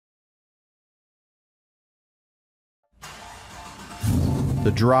The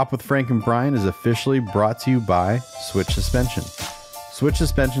Drop with Frank and Brian is officially brought to you by Switch Suspension. Switch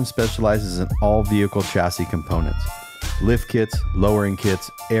Suspension specializes in all vehicle chassis components. Lift kits, lowering kits,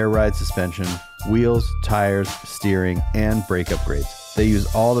 air ride suspension, wheels, tires, steering, and brake upgrades. They use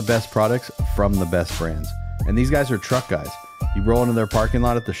all the best products from the best brands. And these guys are truck guys. You roll into their parking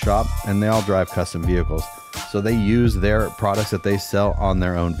lot at the shop and they all drive custom vehicles. So they use their products that they sell on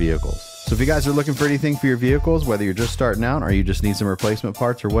their own vehicles. So if you guys are looking for anything for your vehicles, whether you're just starting out or you just need some replacement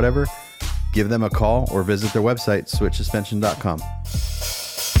parts or whatever, give them a call or visit their website, switchsuspension.com.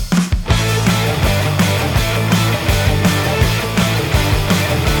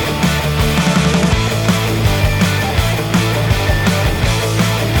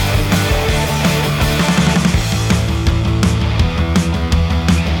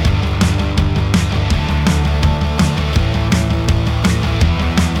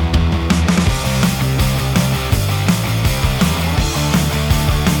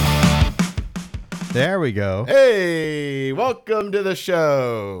 There we go. Hey, welcome to the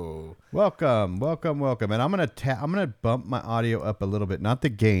show. Welcome. And I'm gonna bump my audio up a little bit, not the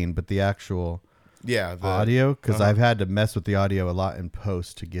gain, but the actual audio, because I've had to mess with the audio a lot in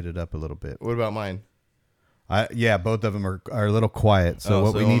post to get it up a little bit. What about mine? Both of them are a little quiet. So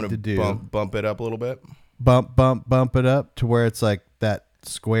what we need to do bump it up a little bit. Bump it up to where it's like that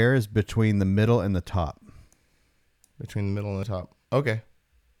square is between the middle and the top. Between the middle and the top. Okay.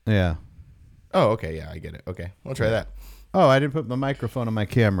 Yeah. Oh, okay. Yeah, I get it. Okay. I'll try that. Oh, I didn't put my microphone on my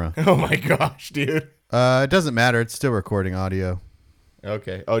camera. Oh my gosh, dude. It doesn't matter. It's still recording audio.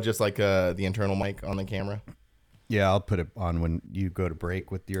 Okay. Oh, just like the internal mic on the camera? Yeah, I'll put it on when you go to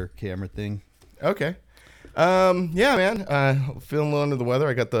break with your camera thing. Okay. Yeah, man. Feeling a little under the weather.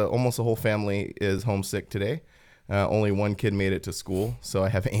 I got almost the whole family is homesick today. Only one kid made it to school, so I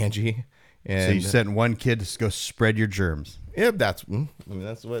have Angie. And so you sent one kid to go spread your germs. Yeah, that's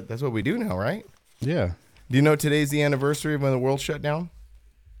what we do now, right? Yeah. Do you know today's the anniversary of when the world shut down?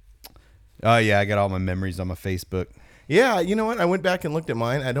 Oh, yeah. I got all my memories on my Facebook. Yeah. You know what? I went back and looked at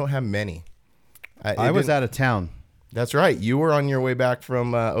mine. I don't have many. I was out of town. That's right. You were on your way back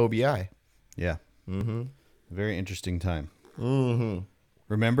from OBI. Yeah. Mm-hmm. Very interesting time. Mm-hmm.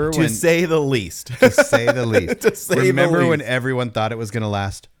 Remember to say the least. To say the least. To say Remember the least. when everyone thought it was going to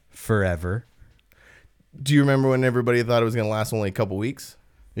last forever? Do you remember when everybody thought it was going to last only a couple weeks?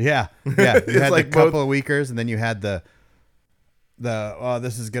 Yeah. Yeah. You had like a couple of weekers, and then you had the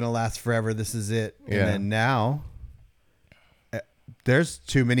this is going to last forever. This is it. And then now there's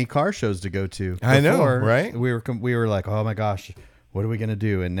too many car shows to go to. I know, right? We were like, oh my gosh, what are we going to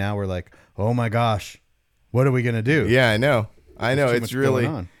do? And now we're like, oh my gosh, what are we going to do? Yeah, I know.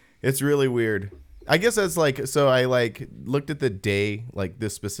 It's really weird. I guess that's like, so I like looked at the day, like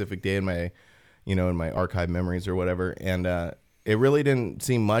this specific day in my, in my archive memories or whatever. And, it really didn't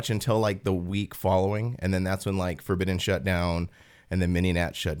seem much until like the week following. And then that's when like Forbidden shut down and then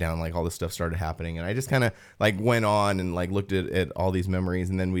Mini-Nat shut down, like all this stuff started happening. And I just kind of like went on and like looked at all these memories.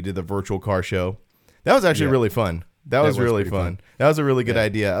 And then we did the virtual car show. That was actually really fun. That was really fun. That was a really good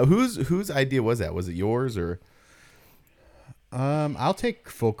idea. Whose idea was that? Was it yours or? I'll take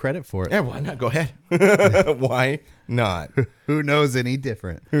full credit for it. Yeah, why not? Go ahead. Why not? Who knows any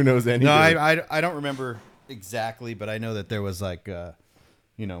different? No, I don't remember exactly, but I know that there was like, we're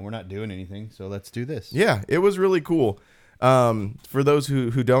not doing anything, so let's do this. Yeah, it was really cool. For those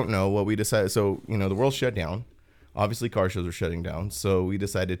who don't know what we decided, so, the world shut down. Obviously, car shows are shutting down. So we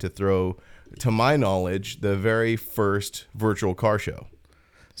decided to throw, to my knowledge, the very first virtual car show.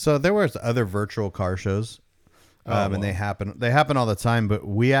 So there was other virtual car shows. And they happen all the time, but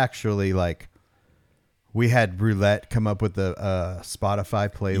we actually we had Roulette come up with a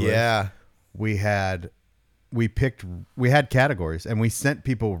Spotify playlist. Yeah. We had categories and we sent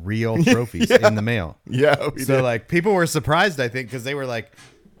people real trophies in the mail. Yeah. People were surprised, I think, because they were like,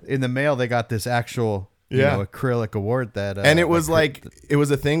 in the mail, they got this actual acrylic award that, and it was it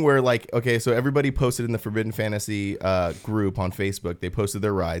was a thing where okay, so everybody posted in the Forbidden Fantasy group on Facebook. They posted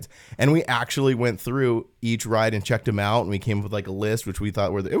their rides, and we actually went through each ride and checked them out, and we came up with a list, which we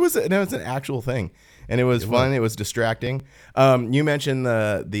thought it was an actual thing, and it was fun. It was distracting. You mentioned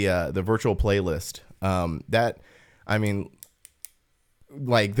the virtual playlist.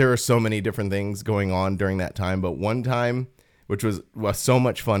 There are so many different things going on during that time, but one time, which was so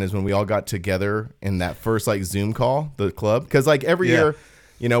much fun, is when we all got together in that first Zoom call, the club. Because every year,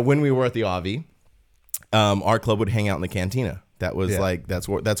 when we were at the Avi, our club would hang out in the cantina. That was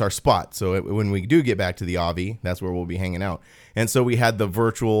that's our spot. So when we do get back to the Avi, that's where we'll be hanging out. And so we had the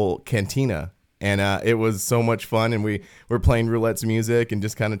virtual cantina, and it was so much fun. And we were playing Roulette's music and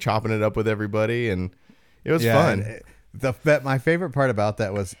just kind of chopping it up with everybody, and it was fun. My favorite part about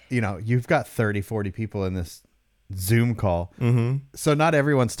that was, you've got 30, 40 people in this Zoom call. Mm-hmm. So not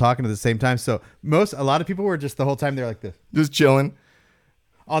everyone's talking at the same time. So a lot of people were just the whole time they're like this. Just chilling.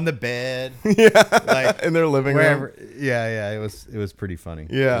 On the bed. Yeah. Like in their living room. Yeah. It was pretty funny.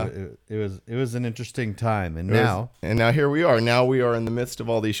 Yeah. It was an interesting time. And now here we are. Now we are in the midst of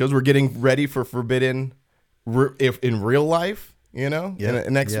all these shows. We're getting ready for Forbidden if in real life,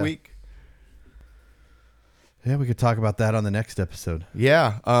 next week. Yeah, we could talk about that on the next episode.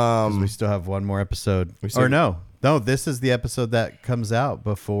 Yeah. We still have one more episode. No, this is the episode that comes out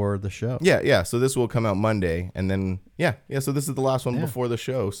before the show. Yeah. So this will come out Monday, and then so this is the last one before the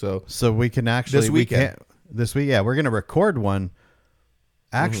show. So we can actually this weekend. This week, we're gonna record one.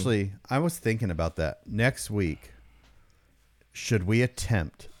 Actually, I was thinking about that. Next week, should we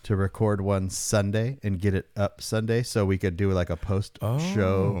attempt to record one Sunday and get it up Sunday so we could do like a post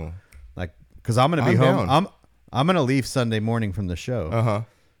show, like because I'm gonna be home. Down. I'm gonna leave Sunday morning from the show.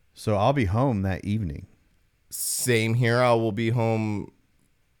 So I'll be home that evening. Same here. I will be home.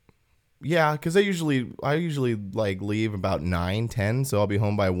 Yeah, because I usually like leave about 9, 10, so I'll be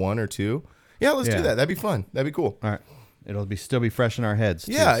home by 1 or 2. Yeah, let's do that. That'd be fun. That'd be cool. All right, it'll still be fresh in our heads.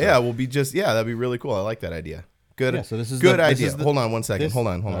 Too, yeah. We'll be that'd be really cool. I like that idea. Good. Yeah, so this is good idea. Hold on 1 second. Hold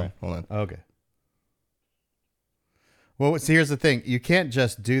on. Okay. Well, see, here's the thing. You can't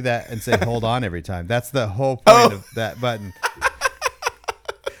just do that and say "hold on" every time. That's the whole point of that button.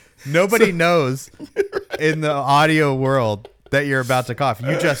 Nobody knows in the audio world that you're about to cough.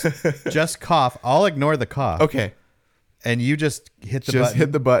 You just cough. I'll ignore the cough. Okay. And you just hit the button. Just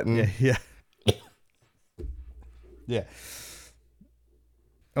hit the button. Yeah. Yeah.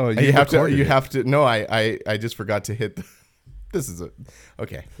 Oh, you have to. No, I just forgot to hit. This is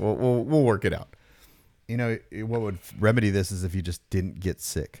okay. We'll work it out. What would remedy this is if you just didn't get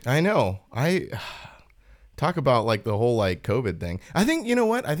sick. I know. Talk about like the whole like COVID thing. I think, you know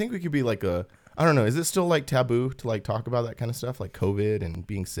what? I think we could be like I don't know. Is it still like taboo to like talk about that kind of stuff, like COVID and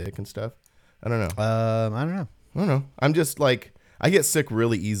being sick and stuff? I don't know. I don't know. I'm just like, I get sick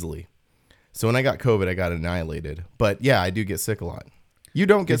really easily. So when I got COVID, I got annihilated. But yeah, I do get sick a lot. You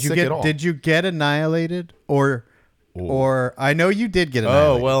don't get sick at all. Did you get annihilated or I know you did get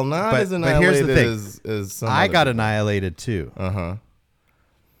annihilated. Oh, well, not as annihilated but here's the thing. as some I got people. Annihilated too.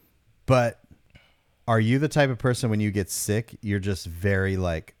 But are you the type of person when you get sick, you're just very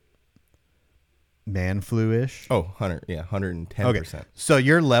like man flu-ish? Oh, 110%. Okay. So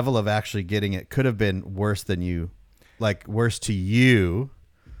your level of actually getting it could have been worse than you, like worse to you.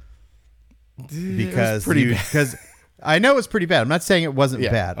 Because because I know it's pretty bad. I'm not saying it wasn't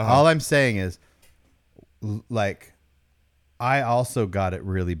bad. All I'm saying is like I also got it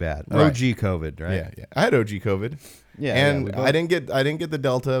really bad. Right. OG COVID, right? Yeah. I had OG COVID. Yeah. And I didn't get the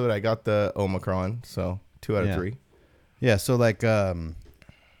Delta, but I got the Omicron. So 2 out of 3. Yeah. So like,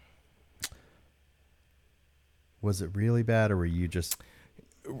 was it really bad or were you just?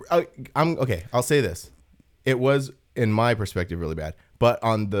 I'm okay. I'll say this. It was, in my perspective, really bad. But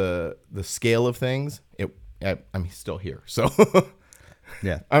on the scale of things, I'm still here. So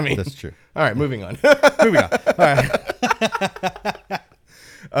yeah, I mean, that's true. All right, moving on. All right.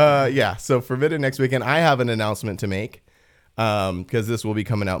 Yeah. So Forbidden next weekend, I have an announcement to make because this will be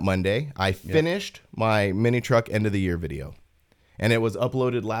coming out Monday. I finished my mini truck end of the year video, and it was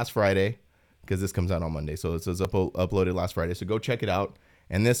uploaded last Friday because this comes out on Monday. So it says uploaded last Friday. So go check it out.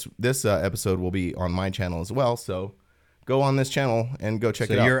 And this episode will be on my channel as well. So go on this channel and go check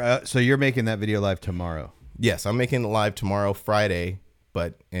it out. So you're making that video live tomorrow? Yes, I'm making it live tomorrow, Friday.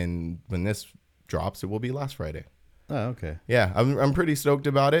 But when this drops, it will be last Friday. Oh, okay. Yeah, I'm pretty stoked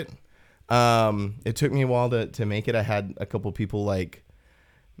about it. It took me a while to make it. I had a couple people like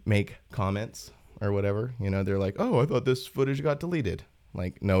make comments or whatever. They're like, "Oh, I thought this footage got deleted."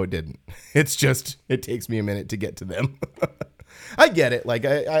 Like, no, it didn't. It's just it takes me a minute to get to them. I get it. Like,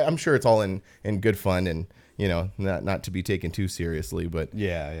 I'm sure it's all in good fun and not to be taken too seriously. But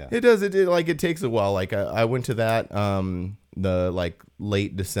yeah, it does. It takes a while. Like I went to that the like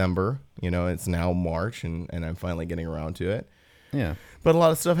late December. It's now March and I'm finally getting around to it. Yeah. But a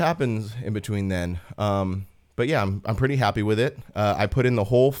lot of stuff happens in between then. But yeah, I'm pretty happy with it. I put in the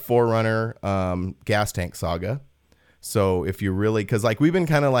whole 4Runner gas tank saga. So if you really, because like we've been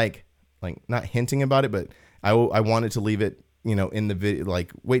kind of like not hinting about it, but I wanted to leave it, in the video,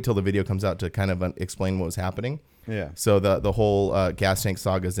 like wait till the video comes out to kind of explain what was happening. Yeah. So the whole gas tank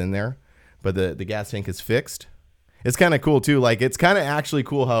saga is in there, but the gas tank is fixed. It's kind of cool too. Like it's kind of actually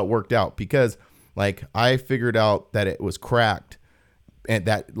cool how it worked out because like I figured out that it was cracked at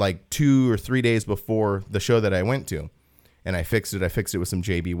that like 2 or 3 days before the show that I went to. and I fixed it. I fixed it with some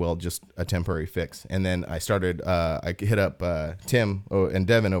JB Weld, just a temporary fix. And then I started, I hit up Tim and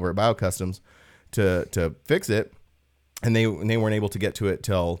Devin over at BioCustoms to fix it. And they weren't able to get to it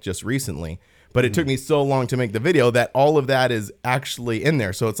till just recently. But it took me so long to make the video that all of that is actually in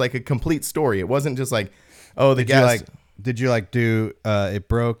there. So it's like a complete story. It wasn't just like, oh, the gas. Did you like do, it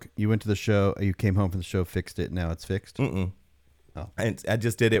broke, you went to the show, you came home from the show, fixed it, now it's fixed? Mm-mm. Oh. I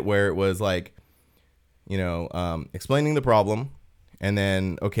just did it where it was like, you know, explaining the problem and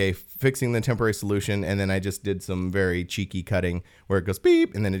then, okay, fixing the temporary solution. And then I just did some very cheeky cutting where it goes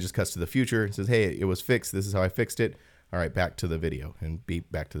beep. And then it just cuts to the future. It says, hey, it was fixed. This is how I fixed it. All right, back to the video, and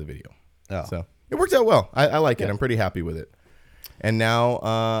beep, back to the video. Oh. So it worked out well. I like it. I'm pretty happy with it. And now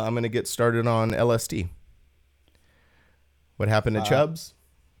I'm going to get started on LST. What happened to Chubbs?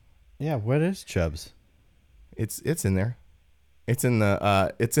 Yeah, what is Chubbs? It's in there. It's in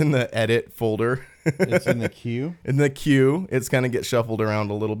the edit folder. It's in the queue. In the queue, it's gonna get shuffled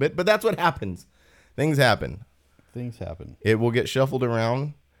around a little bit, but that's what happens. Things happen. Things happen. It will get shuffled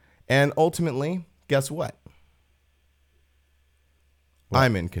around, and ultimately, guess what?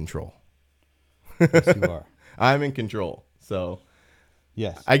 I'm in control. Yes, you are. I'm in control. So,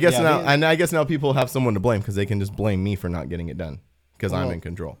 yes, I guess I guess now people have someone to blame because they can just blame me for not getting it done because I'm in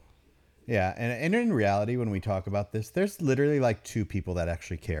control. Yeah, and in reality, when we talk about this, there's literally like 2 people that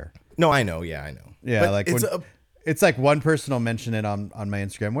actually care. No, I know. Yeah, I know. Yeah, but like it's like one person will mention it on my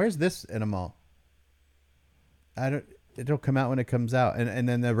Instagram. Where's this? And I'm all, it'll come out when it comes out, and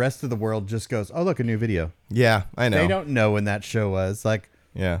then the rest of the world just goes, oh, look, a new video. Yeah, I know. They don't know when that show was. Like,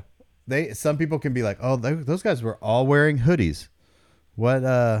 yeah, some people can be like, oh, those guys were all wearing hoodies. What?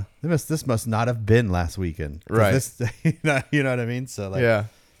 This must not have been last weekend, right? You know what I mean? So like,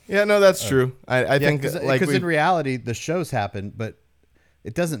 yeah, no, that's true. I think because in reality, the shows happen, but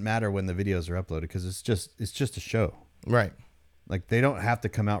it doesn't matter when the videos are uploaded because it's just a show, right? Like they don't have to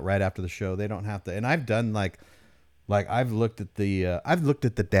come out right after the show. They don't have to. And I've done like I've looked at the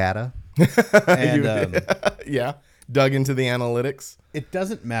data, and yeah, dug into the analytics. It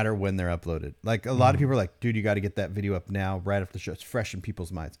doesn't matter when they're uploaded. Like a lot of people are like, dude, you got to get that video up now, right after the show. It's fresh in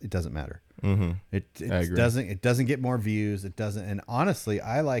people's minds. It doesn't matter. Mm-hmm. It doesn't get more views. It doesn't. And honestly,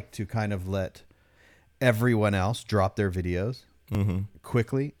 I like to kind of let everyone else drop their videos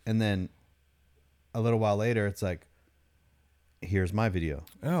quickly, and then a little while later, it's like, here's my video.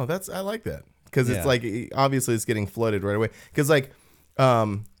 Oh, I like that because it's like obviously it's getting flooded right away because like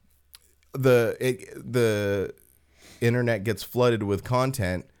the internet gets flooded with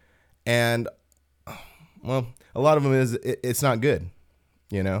content, and well, a lot of them it's not good,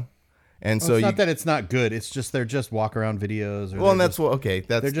 you know. And so it's not that it's not good. It's just they're just walk around videos. Well, and that's what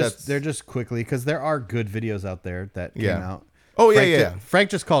they're just quickly because there are good videos out there that came out. Oh yeah.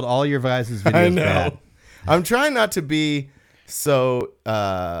 Frank just called all your guys' videos bad. I'm trying not to be so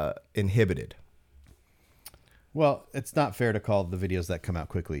inhibited. Well, it's not fair to call the videos that come out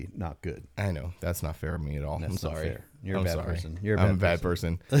quickly not good. I know that's not fair to me at all. I'm sorry. Fair. You're a bad person. I'm a bad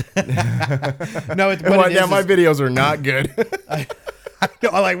person. No, my videos are not good.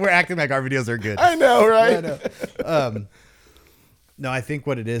 Like we're acting like our videos are good. I know, right? Yeah, no, I think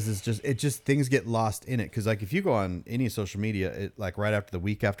what it is just things get lost in it because like if you go on any social media, it like right after the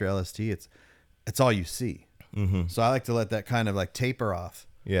week after LST, it's all you see. Mm-hmm. So I like to let that kind of like taper off.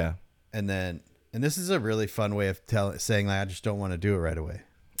 Yeah, and this is a really fun way of saying like I just don't want to do it right away.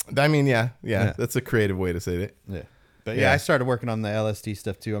 I mean, yeah, that's a creative way to say it. Yeah, but I started working on the LST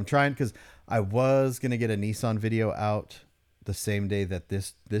stuff too. I'm trying because I was gonna get a Nissan video out the same day that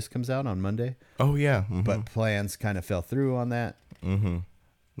this comes out on Monday. Oh yeah, but plans kind of fell through on that. Mm-hmm.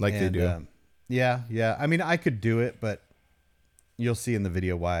 Like they do. Yeah. I mean, I could do it, but you'll see in the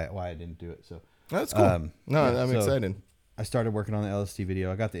video why I didn't do it. So that's cool. I'm excited. I started working on the LST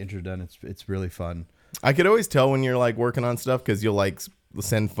video. I got the intro done. It's really fun. I could always tell when you're like working on stuff because you'll like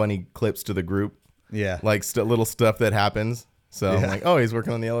send funny clips to the group. Yeah, like little stuff that happens. So I'm like, oh, he's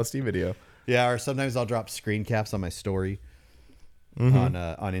working on the LST video. Yeah, or sometimes I'll drop screen caps on my story on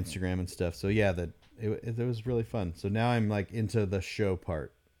Instagram and stuff. So yeah, it was really fun. So now I'm like into the show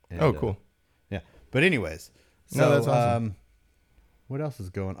part. And, cool. Yeah, but anyways, so that's awesome. What else is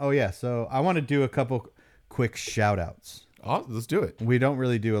going? Oh yeah, so I want to do a couple quick shout outs. Oh, let's do it. We don't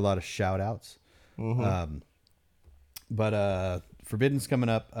really do a lot of shout outs. But Forbidden's coming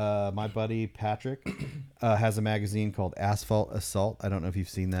up. My buddy Patrick has a magazine called Asphalt Assault. I don't know if you've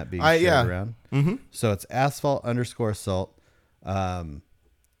seen that being shared around. Mm-hmm. So it's asphalt_assault. And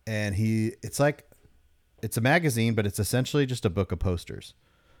it's a magazine, but it's essentially just a book of posters.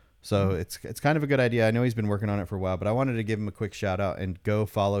 So it's kind of a good idea. I know he's been working on it for a while, but I wanted to give him a quick shout out and go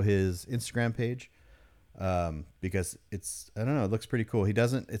follow his Instagram page. because I don't know, it looks pretty cool.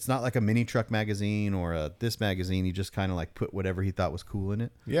 It's not like a mini truck magazine or this magazine. He just kind of like put whatever he thought was cool in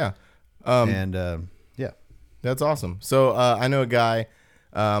it. Yeah. Yeah, that's awesome. So I know a guy,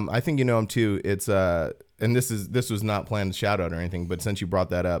 I think you know him too. It's and this was not planned to shout out or anything, but since you brought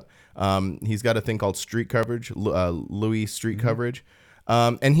that up, he's got a thing called Street Coverage, Louis Street Coverage.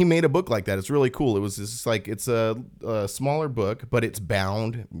 And he made a book like that. It's really cool. It was just like, it's a smaller book, but it's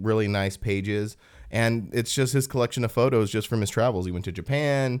bound, really nice pages. And it's just his collection of photos just from his travels. He went to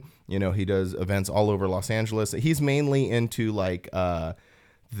Japan, you know, he does events all over Los Angeles. He's mainly into like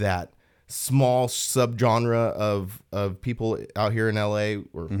that small subgenre of people out here in LA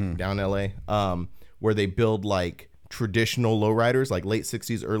or down LA, where they build like traditional lowriders, like late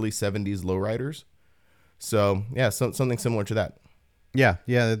 60s, early 70s lowriders. So yeah, something similar to that. Yeah.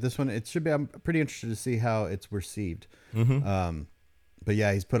 This one, it should be. I'm pretty interested to see how it's received. But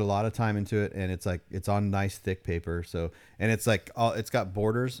yeah, he's put a lot of time into it, and it's on nice thick paper. So, and it's like it's got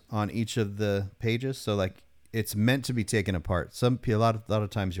borders on each of the pages. So like it's meant to be taken apart. A lot of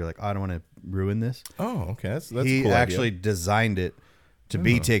times you're like, oh, I don't want to ruin this. Oh, okay. That's he cool actually idea. Designed it to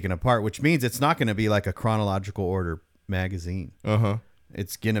be taken apart, which means it's not going to be like a chronological order magazine.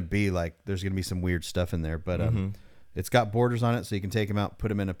 It's going to be like, there's going to be some weird stuff in there, but it's got borders on it, so you can take them out, put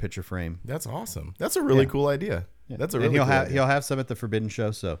them in a picture frame. That's awesome. That's a really cool idea. Yeah. That's a really cool idea. He'll have some at the Forbidden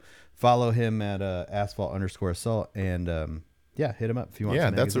Show, so follow him at asphalt_assault, and hit him up if you want. Yeah,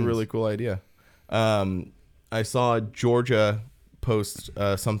 some that's a really cool idea. I saw Georgia post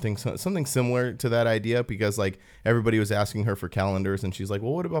something similar to that idea, because like everybody was asking her for calendars, and she's like,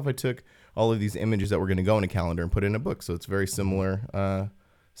 well, what about if I took all of these images that were going to go in a calendar and put it in a book? So it's very similar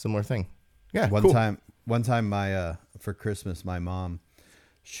thing. Yeah. One time my for Christmas, my mom,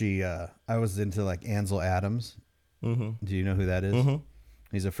 I was into like Ansel Adams. Do you know who that is?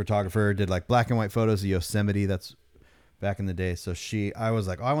 He's a photographer, did like black and white photos of Yosemite. That's back in the day. So I was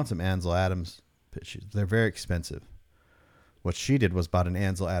like, oh, I want some Ansel Adams pictures. They're very expensive. What she did was bought an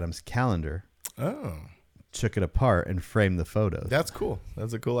Ansel Adams calendar. Oh. Took it apart and framed the photos. That's cool.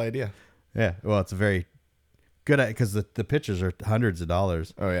 That's a cool idea. Yeah. Well, it's a very good, because the pictures are hundreds of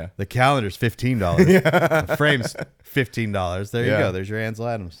dollars. Oh, yeah. The calendar's $15. The frame's $15. There you go. There's your Ansel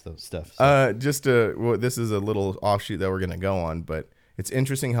Adams stuff. So. This is a little offshoot that we're going to go on, but it's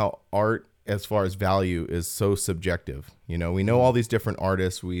interesting how art, as far as value, is so subjective. You know, we know all these different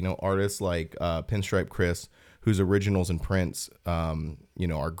artists. We know artists like Pinstripe Chris, whose originals and prints,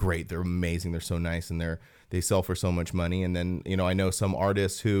 are great. They're amazing. They're so nice, and they sell for so much money. And then, I know some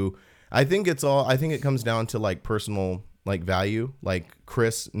artists who, I think it comes down to like personal like value. Like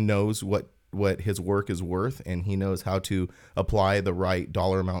Chris knows what his work is worth, and he knows how to apply the right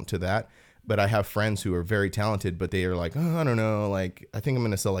dollar amount to that. But I have friends who are very talented, but they are like, oh, I don't know, like I think I'm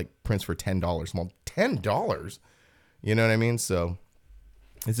going to sell like prints for $10. Well, $10, you know what I mean? So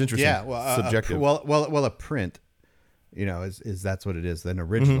it's interesting. Yeah, well, subjective. Well, a print, is that's what it is. Then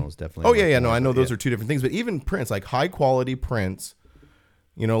original is definitely. Oh yeah. No, I know those are two different things, but even prints, like high quality prints,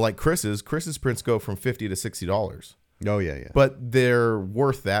 like Chris's prints go from $50 to $60. Oh yeah. But they're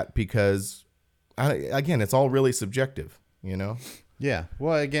worth that because, again, it's all really subjective. Yeah.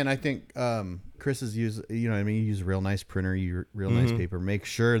 Well, again, I think Chris's use. You use a real nice printer, real nice paper. Make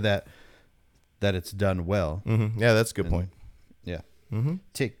sure that it's done well. Yeah, that's a good point. Yeah.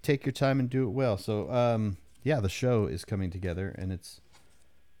 Take your time and do it well. So the show is coming together, and it's.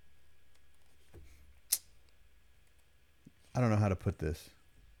 I don't know how to put this.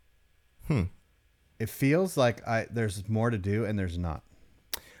 It feels like there's more to do, and there's not.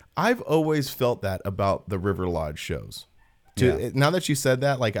 I've always felt that about the River Lodge shows. Now that you said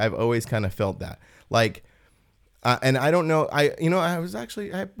that, like I've always kind of felt that, like, and I don't know. I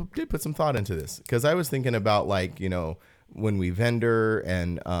did put some thought into this, because I was thinking about like when we vendor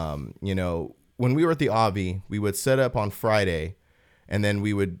and when we were at the Avi, we would set up on Friday, and then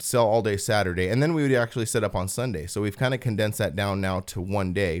we would sell all day Saturday, and then we would actually set up on Sunday. So we've kind of condensed that down now to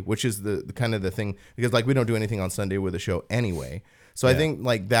one day, which is the kind of the thing, because like we don't do anything on Sunday with the show anyway. So I think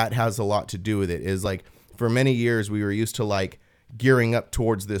like that has a lot to do with it. Is like for many years we were used to like gearing up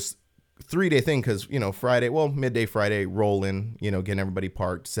towards this 3-day thing, because Friday, midday Friday, roll in, getting everybody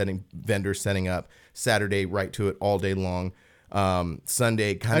parked, vendors setting up, Saturday right to it all day long,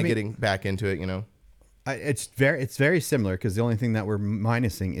 Sunday kind of getting back into it. It's very similar, because the only thing that we're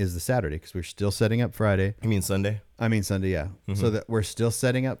minusing is the Saturday, because we're still setting up Friday. You mean Sunday? I mean Sunday, yeah. So that we're still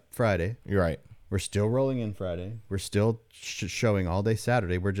setting up Friday. You're right. We're still rolling in Friday. We're still showing all day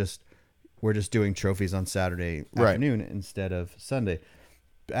Saturday. We're just doing trophies on Saturday afternoon instead of Sunday.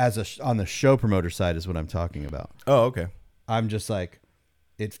 On the show promoter side is what I'm talking about. Oh, okay. I'm just like,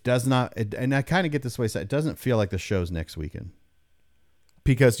 it does not, and I kind of get this way. So it doesn't feel like the show's next weekend.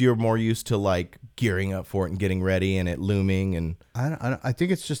 Because you're more used to like gearing up for it and getting ready and it looming, and I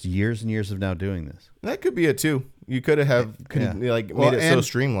think it's just years and years of now doing this. That could be it too. You could have made it so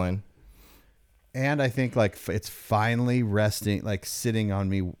streamlined. And I think like it's finally resting, like sitting on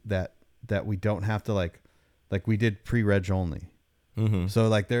me that we don't have to like we did pre-reg only. Mm-hmm. So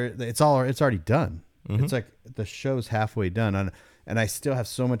like it's already done. Mm-hmm. It's like the show's halfway done, and I still have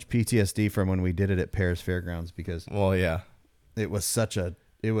so much PTSD from when we did it at Paris Fairgrounds because it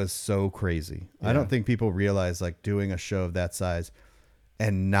was so crazy. Yeah. I don't think people realize like doing a show of that size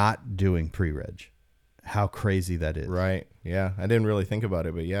and not doing pre-reg, how crazy that is. Right. Yeah. I didn't really think about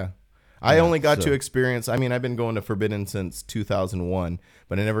it, but yeah. I only got to experience, I mean, I've been going to Forbidden since 2001,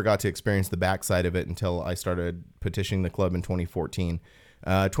 but I never got to experience the backside of it until I started petitioning the club in 2014.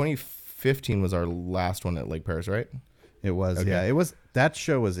 2015 was our last one at Lake Paris, right? It was. Okay. Yeah. That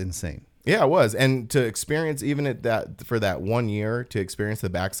show was insane. Yeah, it was. And to experience even at that for that 1 year, to experience the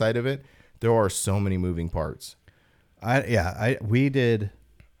backside of it, there are so many moving parts. We did,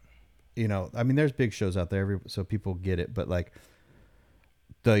 I mean, there's big shows out there, so people get it, but like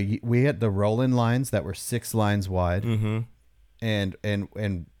we had the roll-in lines that were 6 lines wide, mm-hmm.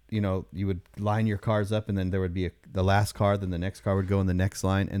 and you would line your cars up, and then there would be the last car, then the next car would go in the next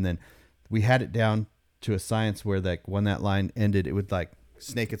line, and then we had it down to a science where like when that line ended, it would like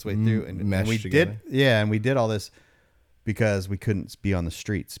snake its way through, and we together. And we did all this because we couldn't be on the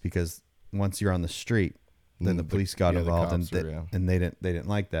streets, because once you're on the street, then the police got involved, and they didn't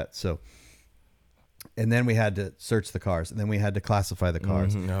like that. So, and then we had to search the cars, and then we had to classify the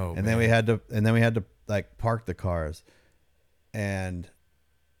cars, then we had to like park the cars, and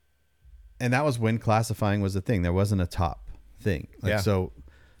that was when classifying was a thing. There wasn't a top thing, so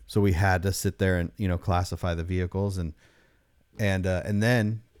we had to sit there and classify the vehicles, and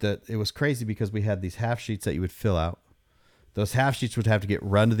then it was crazy because we had these half sheets that you would fill out. Those half sheets would have to get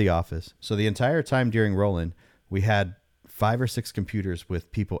run to the office. So the entire time during roll-in, we had 5 or 6 computers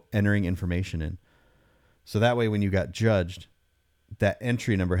with people entering information in. So that way, when you got judged, that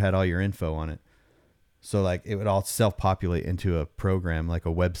entry number had all your info on it. So like it would all self-populate into a program, like a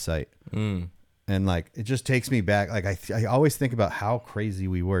website. And like, it just takes me back. Like I always think about how crazy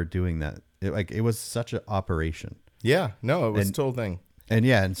we were doing that. It was such an operation. Yeah, no, it was a total thing.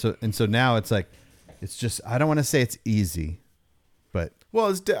 And so now it's like, it's just, I don't want to say it's easy, but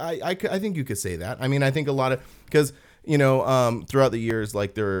I think you could say that. I mean, I think a lot of, because throughout the years,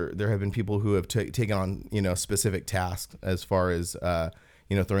 like there have been people who have taken on specific tasks as far as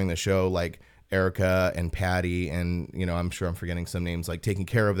throwing the show, like Erica and Patty, and I'm sure I'm forgetting some names, like taking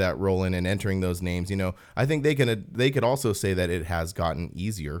care of that roll-in and entering those names. I think they could also say that it has gotten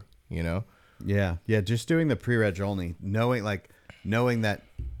easier. Yeah. Just doing the pre-reg only, knowing that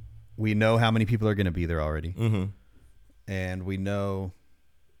we know how many people are going to be there already, and we know.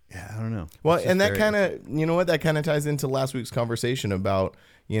 Yeah, I don't know. Well, and that kind of, that kind of ties into last week's conversation about,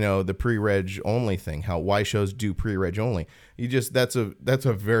 the pre-reg only thing, why shows do pre-reg only. That's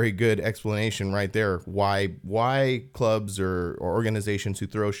a very good explanation right there. Why clubs or organizations who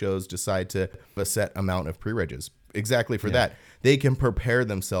throw shows decide to have a set amount of pre-regs. Exactly for that. They can prepare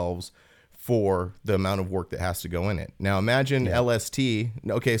themselves for the amount of work that has to go in it. Now imagine LST.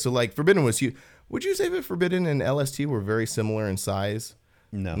 Okay, so like Forbidden was huge. Would you say that Forbidden and LST were very similar in size?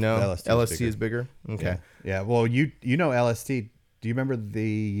 No, LST is bigger. Okay. Yeah. Well, LST. Do you remember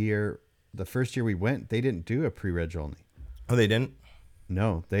the first year we went? They didn't do a pre-reg only. Oh, they didn't?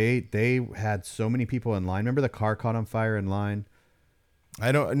 No, they had so many people in line. Remember the car caught on fire in line?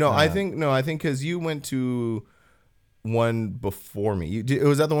 I don't know. I think because you went to one before me.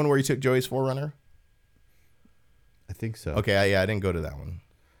 Was that the one where you took Joey's 4Runner? I think so. Okay. I didn't go to that one.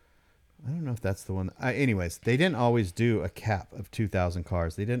 I don't know if that's the one. Anyways, they didn't always do a cap of 2,000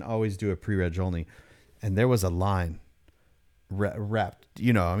 cars. They didn't always do a pre-reg only. And there was a line wrapped,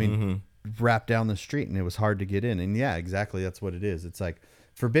 wrapped down the street, and it was hard to get in. And yeah, exactly. That's what it is. It's like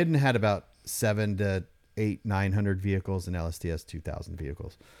Forbidden had about 700 to 900 vehicles, and LST has 2,000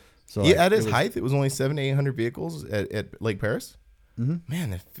 vehicles. So at its height, it was only 700 to 800 vehicles at Lake Paris. Mm-hmm.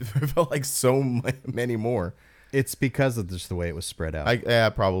 Man, it felt like so many more. It's because of just the way it was spread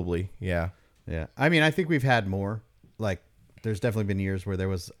out. Probably. Yeah. Yeah. I mean, I think we've had more. Like, there's definitely been years where there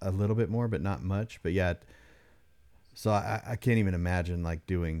was a little bit more, but not much. But yeah. So I can't even imagine like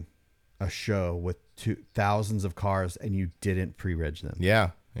doing a show with thousands of cars and you didn't pre-reg them. Yeah.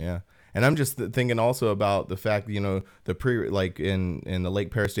 Yeah. And I'm just thinking also about the fact, the like in the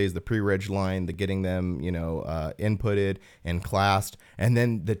Lake Paris days, the pre-reg line, the getting them, inputted and classed, and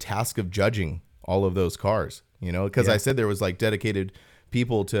then the task of judging all of those cars. Because I said there was like dedicated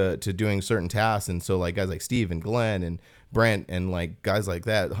people to doing certain tasks. And so like guys like Steve and Glenn and Brent and like guys like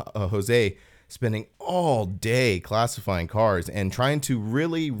that, Jose, spending all day classifying cars and trying to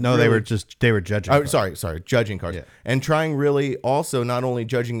really they were judging cars. Sorry, judging cars. Yeah. And trying really also not only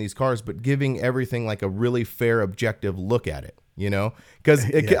judging these cars, but giving everything like a really fair, objective look at it, you know? Because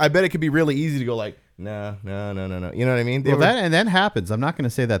I bet it could be really easy to go like, no. You know what I mean? That happens. I'm not going to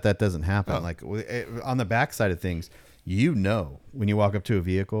say that doesn't happen. Oh. Like on the backside of things, you know, when you walk up to a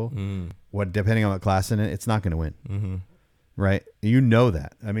vehicle, what depending on what class in it, it's not going to win. Mm-hmm. Right? You know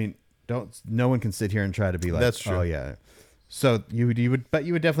that. I mean, no one can sit here and try to be like, that's true. Oh yeah. So you would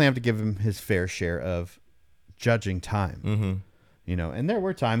definitely have to give him his fair share of judging time. Mm-hmm. You know, and there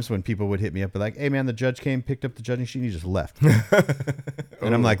were times when people would hit me up and like, hey man, the judge came, picked up the judging sheet and he just left.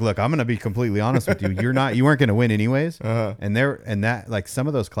 And I'm like, look, I'm going to be completely honest with you. You weren't going to win anyways. Uh-huh. And that like some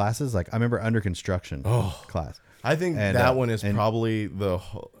of those classes, like I remember under construction class. I think that one is probably the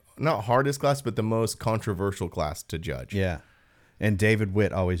not hardest class, but the most controversial class to judge. Yeah. And David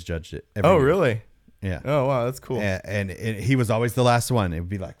Witt always judged it. Oh, really? Yeah. Oh, wow. That's cool. And he was always the last one. It would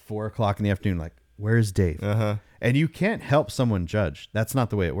be like 4:00 in the afternoon. Like, where's Dave? Uh-huh. And you can't help someone judge. That's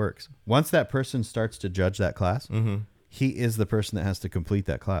not the way it works. Once that person starts to judge that class, he is the person that has to complete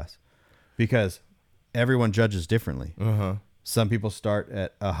that class because everyone judges differently. Uh-huh. Some people start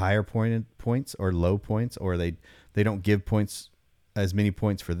at a higher points or low points, or they don't give points as many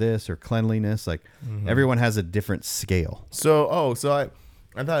points for this or cleanliness. Like everyone has a different scale. So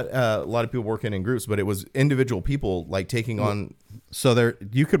I thought a lot of people working in groups, but it was individual people like taking on. So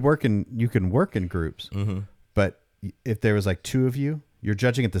you can work in groups, but if there was like two of you, you're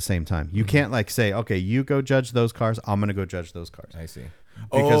judging at the same time. You can't like say, okay, you go judge those cars. I'm going to go judge those cars. I see.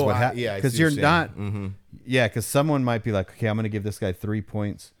 Because because you're not. Yeah. Because someone might be like, okay, I'm going to give this guy 3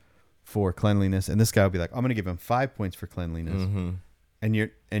 points for cleanliness, and this guy will be like, I'm going to give him 5 points for cleanliness, and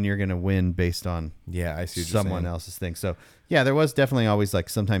you're going to win based on I see someone else's thing. So yeah, there was definitely always like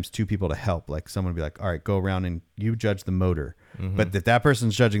sometimes two people to help. Like someone would be like, all right, go around and you judge the motor, but if that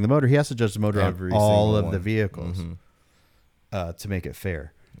person's judging the motor, he has to judge the motor on all of the vehicles to make it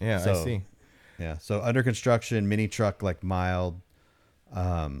fair. Yeah, so, I see. Yeah, so under construction, mini truck, like mild,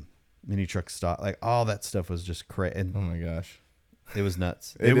 mini truck stock, like all that stuff was just crazy. Oh my gosh. It was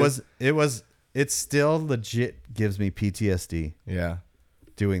nuts. It still legit gives me PTSD. Yeah.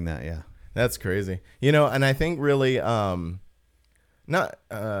 Doing that. Yeah. That's crazy. You know, and I think really, I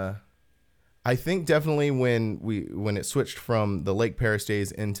think definitely when it switched from the Lake Paris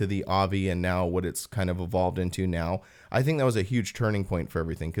days into the Avi and now what it's kind of evolved into now, I think that was a huge turning point for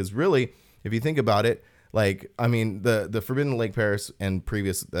everything. Cause really, if you think about it, like, I mean, the Forbidden Lake Paris and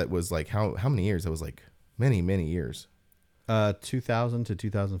previous, that was like, how many years? That was like many, many years. 2000 to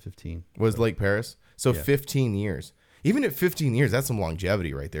 2015 was Lake Paris. So 15 years. Even at 15 years, that's some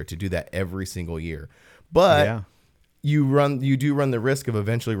longevity right there to do that every single year. But you do run the risk of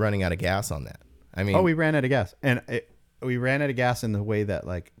eventually running out of gas on that. I mean, we ran out of gas, and we ran out of gas in the way that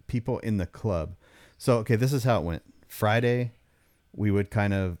like people in the club. So okay, this is how it went. Friday, we would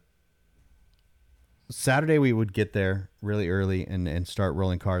Saturday we would get there really early and start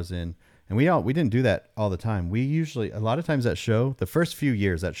rolling cars in. And we didn't do that all the time. We usually, a lot of times that show, the first few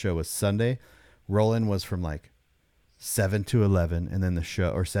years that show was Sunday. Roll-in was from like 7 to 11, and then the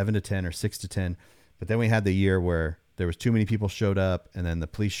show, or 7 to 10 or 6 to 10. But then we had the year where there was too many people showed up, and then the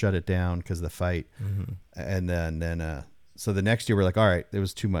police shut it down because of the fight. And then so the next year we're like, all right, it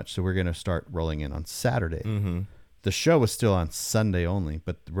was too much, so we're going to start rolling in on Saturday. The show was still on Sunday only,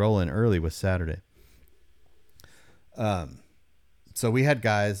 but roll-in early was Saturday. So we had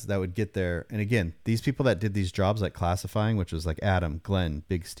guys that would get there. And again, these people that did these jobs like classifying, which was like Adam, Glenn,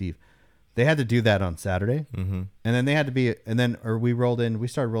 Big Steve, they had to do that on Saturday. And then they had to be, we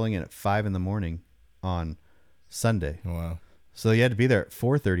started rolling in at 5 a.m. on Sunday. Wow. So you had to be there at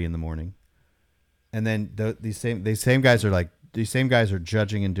 4:30 in the morning. And then these same guys are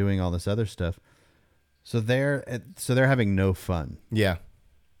judging and doing all this other stuff. So they're having no fun. Yeah.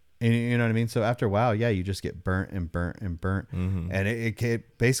 And you know what I mean? So after a while, you just get burnt. And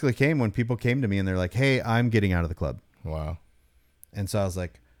it basically came when people came to me and they're like, hey, I'm getting out of the club. Wow. And so I was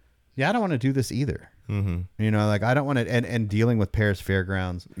like, I don't want to do this either. You know, like I don't want to, and dealing with Paris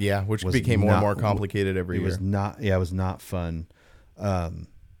Fairgrounds. Yeah. Which became more and more complicated every year. It was not fun. And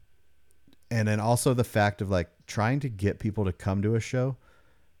then also the fact of like trying to get people to come to a show,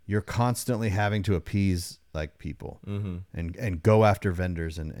 you're constantly having to appease like people and go after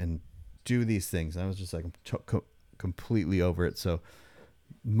vendors and do these things. And I was just like completely over it. So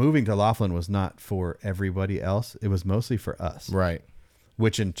moving to Laughlin was not for everybody else. It was mostly for us. Right.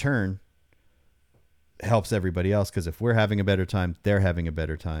 Which in turn helps everybody else, because if we're having a better time, they're having a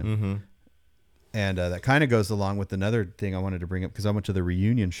better time. Mm-hmm. And that kind of goes along with another thing I wanted to bring up, because I went to the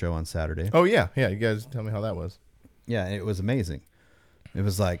reunion show on Saturday. Oh, yeah. Yeah. You guys tell me how that was. Yeah, it was amazing. It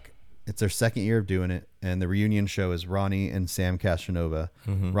was like, it's their second year of doing it. And the reunion show is Ronnie and Sam Casanova.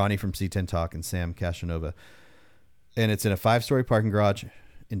 Mm-hmm. Ronnie from C10 Talk and Sam Casanova. And it's in a 5-story parking garage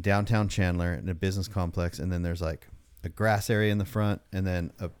in downtown Chandler in a business complex. And then there's like a grass area in the front and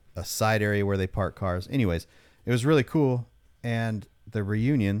then a side area where they park cars. Anyways, it was really cool. And the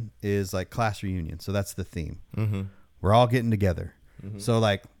reunion is like class reunion. So that's the theme. Mm-hmm. We're all getting together. Mm-hmm. So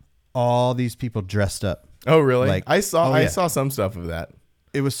like all these people dressed up. Oh, really? Like, I saw some stuff of that.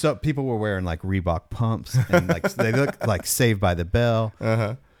 It was so people were wearing like Reebok pumps and like they looked like Saved by the Bell.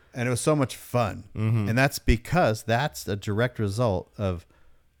 Uh-huh. And it was so much fun. Mm-hmm. And that's because that's a direct result of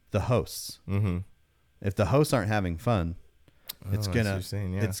the hosts. Mm-hmm. If the hosts aren't having fun, it's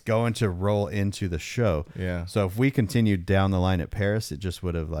going to roll into the show. Yeah. So if we continued down the line at Paris, it just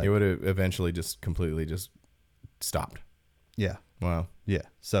would have it would have eventually just completely just stopped. Yeah. Wow. Yeah.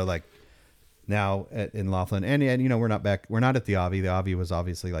 So like now in Laughlin, and you know, we're not at the Avi. The Avi was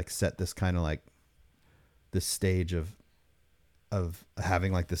obviously like set this kind of like this stage of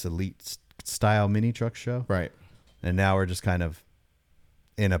having like this elite style mini truck show. Right. And now we're just kind of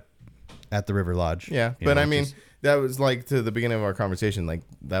at the River Lodge. Yeah. But I mean, that was like to the beginning of our conversation, like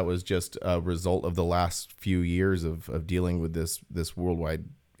that was just a result of the last few years of dealing with this worldwide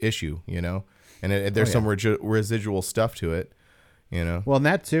issue, you know, and there's some residual stuff to it, you know? Well, and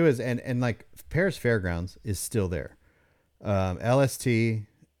that too is, and like Paris Fairgrounds is still there. LST's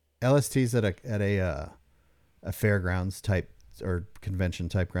at a fairgrounds type or convention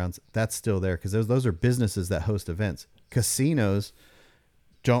type grounds. That's still there, because those are businesses that host events. Casinos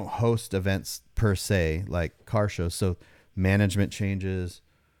don't host events per se, like car shows. So management changes,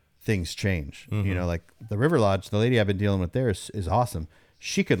 things change. Mm-hmm. You know, like the River Lodge, the lady I've been dealing with there is awesome.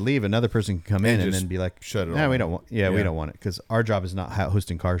 She could leave, another person can come in and then be like, shut it off. We don't want it, because our job is not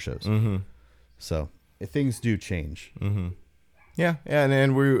hosting car shows. Mm-hmm. So things do change. Mm-hmm. Yeah,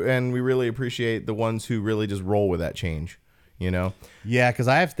 and we really appreciate the ones who really just roll with that change, you know? Yeah,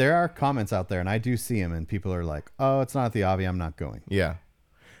 because there are comments out there, and I do see them, and people are like, "Oh, it's not at the Avi, I'm not going." Yeah,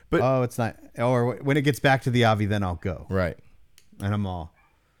 but oh, it's not. Or when it gets back to the Avi, then I'll go. Right. And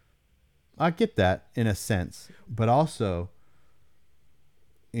I get that in a sense, but also,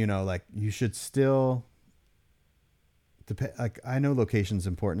 you know, like you should still. Like I know location's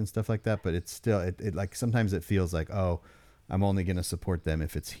important and stuff like that, but it's still it like sometimes it feels like, oh, I'm only going to support them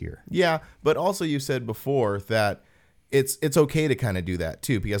if it's here. Yeah, but also you said before that it's okay to kind of do that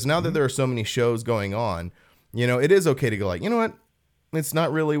too, because now that there are so many shows going on, you know, it is okay to go like, you know what, it's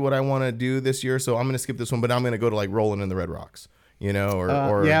not really what I want to do this year, so I'm going to skip this one, but I'm going to go to like Rolling in the Red Rocks, you know,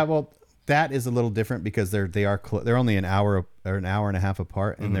 or yeah, well, that is a little different because they're only an hour or an hour and a half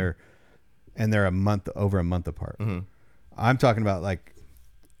apart, and mm-hmm. they're over a month apart. Mm-hmm. I'm talking about like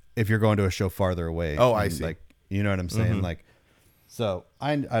if you're going to a show farther away. Oh, I see. Like, you know what I'm saying? Mm-hmm. Like, so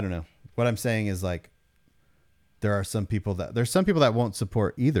I don't know. What I'm saying is like, there's some people that won't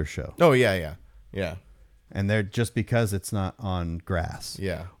support either show. Oh yeah. And they're just because it's not on grass.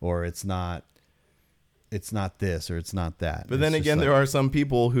 Yeah. Or it's not this or it's not that. But then again, there are some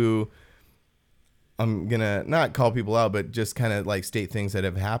people who I'm gonna not call people out, but just kind of like state things that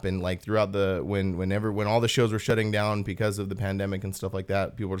have happened, like throughout when all the shows were shutting down because of the pandemic and stuff like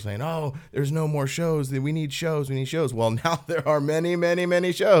that. People were saying, "Oh, there's no more shows. We need shows. We need shows." Well, now there are many, many,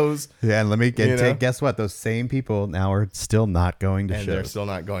 many shows. Yeah, and guess what? Those same people now are still not going to shows. They're still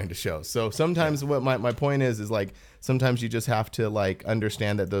not going to shows. So sometimes what my point is like sometimes you just have to like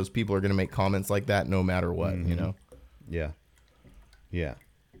understand that those people are gonna make comments like that no matter what. Mm-hmm. You know? Yeah.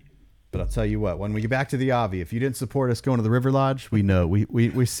 But I'll tell you what, when we get back to the Avi, if you didn't support us going to the River Lodge, we know.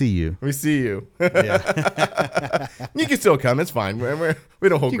 We see you. We see you. Yeah. You can still come. It's fine. We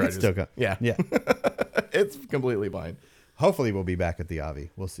don't hold grudges. You can still come. Yeah. It's completely fine. Hopefully we'll be back at the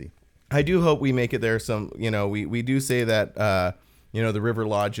Avi. We'll see. I do hope we make it there. We do say that, the River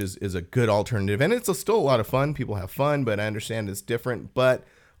Lodge is a good alternative. And it's still a lot of fun. People have fun, but I understand it's different. But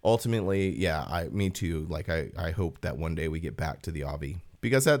ultimately, yeah, me too. Like, I hope that one day we get back to the Avi.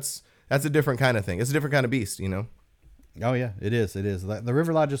 Because that's a different kind of thing. It's a different kind of beast, you know? Oh, yeah, it is. It is. The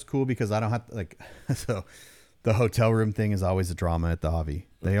River Lodge is cool because I don't have to, like, so the hotel room thing is always a drama at the Avi.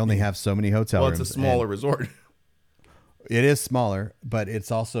 They only have so many hotel rooms. Well, it's a smaller resort. It is smaller, but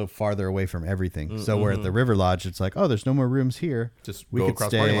it's also farther away from everything. Mm-hmm. So we're at the River Lodge. It's like, oh, there's no more rooms here. Just go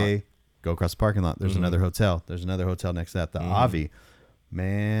across the parking lot. Go across the parking lot. There's another hotel. There's another hotel next to that. The Avi,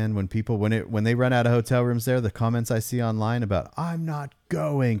 Man, when they run out of hotel rooms there, the comments I see online about I'm not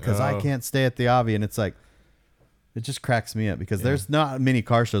going because I can't stay at the Avi, and it's like it just cracks me up because there's not many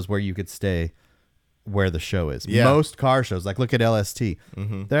car shows where you could stay where the show is. Yeah. Most car shows, like look at LST,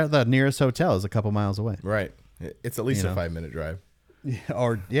 the nearest hotel is a couple miles away. Right, it's at least a 5-minute drive. Yeah,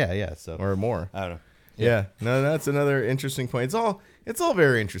 or more. I don't know. Yeah, no, that's another interesting point. It's all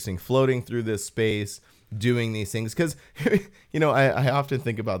very interesting floating through this space, doing these things because I often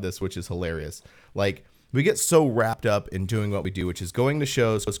think about this, which is hilarious. Like we get so wrapped up in doing what we do, which is going to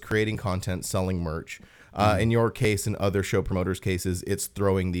shows, creating content, selling merch. In your case and other show promoters' cases, it's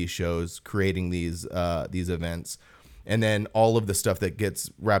throwing these shows, creating these events, and then all of the stuff that gets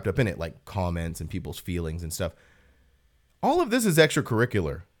wrapped up in it, like comments and people's feelings and stuff. All of this is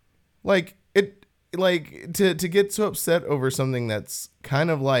extracurricular. To get so upset over something that's kind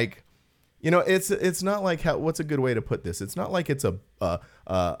of like, it's not like what's a good way to put this? It's not like it's a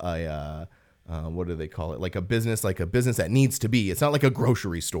what do they call it? Like a business that needs to be. It's not like a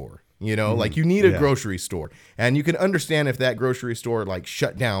grocery store, like you need a grocery store, and you can understand if that grocery store like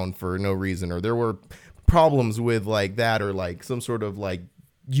shut down for no reason, or there were problems with like that, or like some sort of like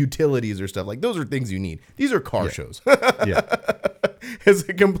utilities or stuff. Like those are things you need. These are car shows. It's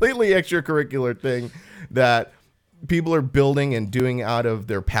a completely extracurricular thing that people are building and doing out of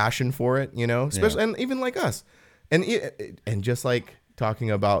their passion for it, especially, and even like us. And just like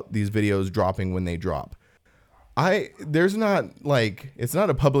talking about these videos dropping when they drop, it's not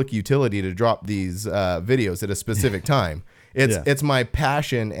a public utility to drop these videos at a specific time. It's my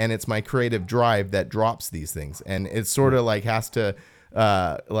passion and it's my creative drive that drops these things. And it's sort of like has to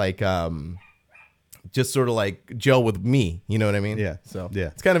just sort of like gel with me, you know what I mean? Yeah. So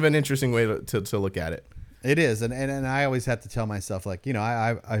it's kind of an interesting way to look at it. It is, and I always have to tell myself, like,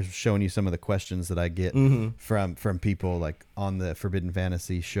 I've shown you some of the questions that I get from people, like on the Forbidden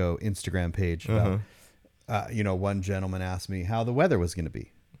Fantasy Show Instagram page. About, one gentleman asked me how the weather was going to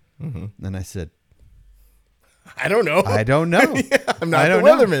be, and I said, I don't know. I'm not the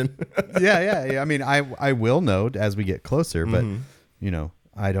weatherman. Yeah. I mean, I will know as we get closer, but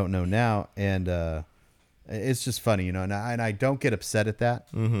I don't know now, and it's just funny, and I don't get upset at that,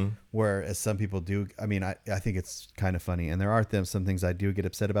 whereas some people do. I mean, I think it's kind of funny, and there are some things I do get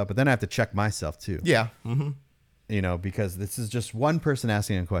upset about, but then I have to check myself too. Yeah. Because this is just one person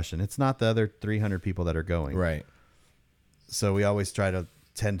asking a question. It's not the other 300 people that are going. Right. So we always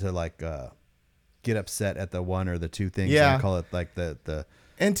tend to like get upset at the one or the two things. Yeah. And I call it like the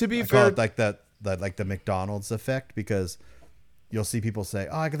and to be I fair, call it like the McDonald's effect, because you'll see people say,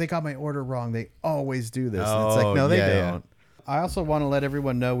 "Oh, they got my order wrong. They always do this." And it's like, no, they don't. Yeah. I also want to let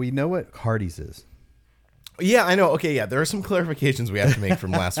everyone know we know what Hardee's is. Yeah, I know. Okay, yeah, there are some clarifications we have to make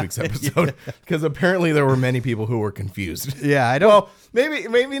from last week's episode, because apparently there were many people who were confused. Yeah, I don't. Well,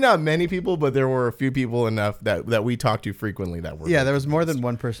 maybe not many people, but there were a few people enough that we talked to frequently that were. Yeah, there was more than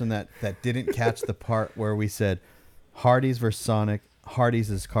one person that didn't catch the part where we said Hardee's versus Sonic.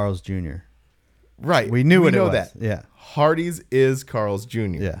 Hardee's is Carl's Jr. Right. We knew it was. That. Yeah. Hardee's is Carl's Jr.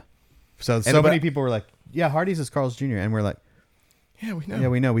 Yeah. So many people were like, "Yeah, Hardee's is Carl's Jr." And we're like, "Yeah, we know. Yeah,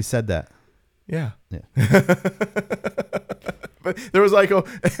 we know. We said that." Yeah. But there was like, and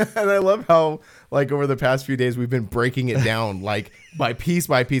I love how like over the past few days we've been breaking it down like by piece,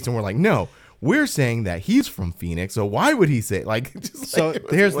 and we're like, no, we're saying that he's from Phoenix, so why would he say like? So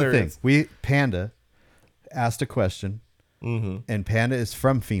here's hilarious. The thing: Panda asked a question, and Panda is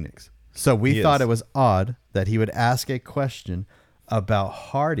from Phoenix, so we thought it was odd that he would ask a question about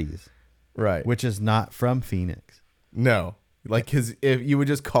Hardee's, right? Which is not from Phoenix. No. Like, because if you would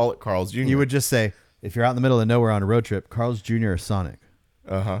just call it Carl's Jr. You would just say, if you're out in the middle of nowhere on a road trip, Carl's Jr. or Sonic.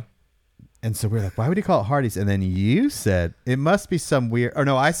 And so we're like, why would he call it Hardee's? And then you said, it must be some weird, or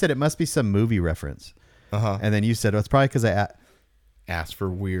no, I said it must be some movie reference. And then you said, it's probably because I asked for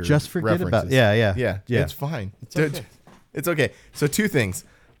weird just forget references. about it. Yeah. It's fine. It's okay. So 2 things.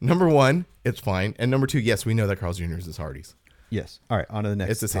 Number 1, it's fine. And number 2, yes, we know that Carl's Jr. is Hardee's. Yes. All right. On to the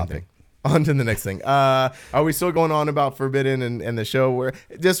next It's the same topic. thing. On to the next thing. Are we still going on about Forbidden and the show? Where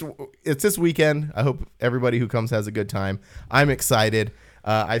it's this weekend. I hope everybody who comes has a good time. I'm excited.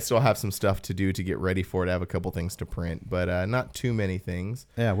 I still have some stuff to do to get ready for it. I have a couple things to print, but not too many things.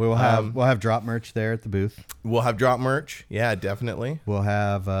 Yeah, we'll have drop merch there at the booth. We'll have drop merch. Yeah, definitely. We'll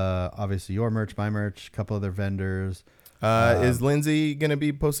have obviously your merch, my merch, a couple other vendors. Is Lindsay gonna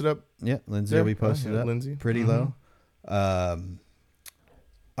be posted up? Yeah, Lindsay will be posted up. Lindsay, pretty low.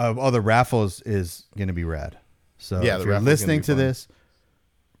 The raffle is going to be rad. So if you're listening to this,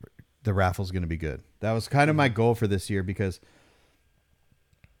 the raffle's going to be good. That was kind of my goal for this year, because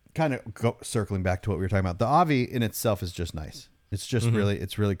kind of circling back to what we were talking about, the Avi in itself is just nice. It's just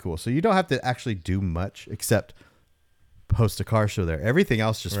it's really cool. So you don't have to actually do much except host a car show there. Everything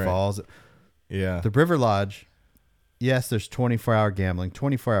else just falls. Yeah. The River Lodge, yes, there's 24-hour gambling,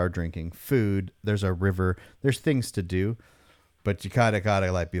 24-hour drinking, food. There's a river. There's things to do, but you kind of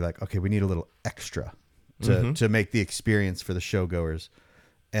gotta like be like, okay, we need a little extra to make the experience for the show goers.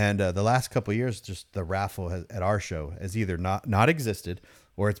 And the last couple of years, just the raffle at our show has either not existed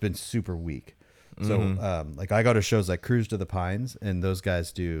or it's been super weak. So like I go to shows like Cruise to the Pines, and those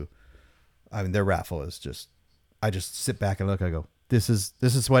guys do. I mean, their raffle is just. I just sit back and look. I go, this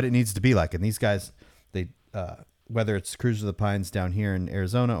is what it needs to be like. And these guys, they whether it's Cruise to the Pines down here in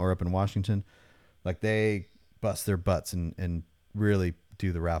Arizona or up in Washington, like they bust their butts and really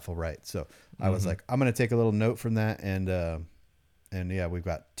do the raffle right. So I was like, I'm gonna take a little note from that, and yeah, we've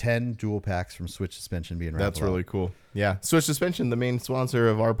got 10 dual packs from Switch Suspension being raffled. That's really cool. Yeah, Switch Suspension, the main sponsor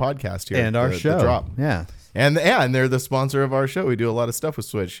of our podcast here and our show. The Drop. Yeah, and they're the sponsor of our show. We do a lot of stuff with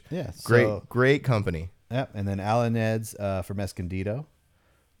Switch. Yeah, great company. Yep, and then Alan Eds from Escondido.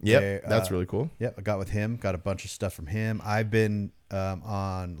 Yep, that's really cool. Yep, I got with him. Got a bunch of stuff from him. I've been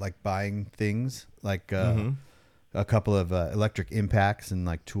on like buying things like a couple of electric impacts and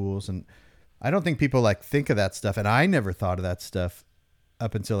like tools, and I don't think people like think of that stuff, and I never thought of that stuff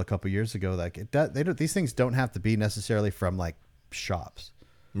up until a couple years ago. Like these things don't have to be necessarily from like shops,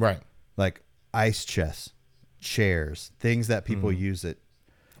 right? Like ice chests, chairs, things that people use at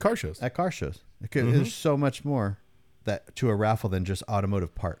car shows. There's so much more that to a raffle than just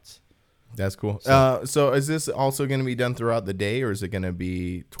automotive parts. That's cool. So is this also going to be done throughout the day, or is it going to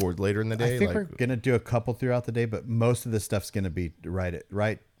be toward later in the day? I think we're going to do a couple throughout the day, but most of the stuff's going to be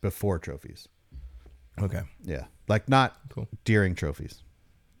right before trophies. Okay. Yeah. Like not during trophies.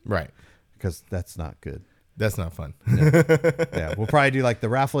 Right. Because that's not good. That's not fun. No. Yeah. We'll probably do like the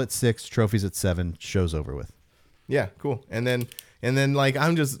raffle at 6, trophies at 7, show's over with. Yeah. Cool. And then like,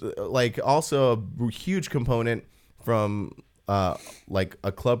 I'm just like also a huge component from like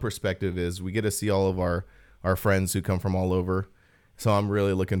a club perspective is we get to see all of our friends who come from all over. So I'm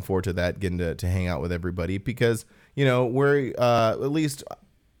really looking forward to that, getting to hang out with everybody because, you know, we're at least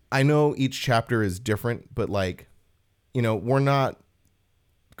I know each chapter is different, but like, you know, we're not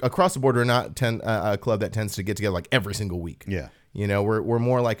across the board. We're not a club that tends to get together like every single week. Yeah. You know, we're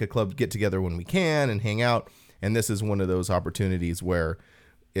more like a club get together when we can and hang out. And this is one of those opportunities where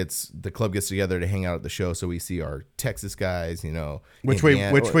it's the club gets together to hang out at the show. So we see our Texas guys, you know, which we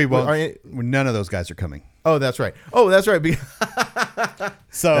won't. None of those guys are coming. Oh, that's right. So that's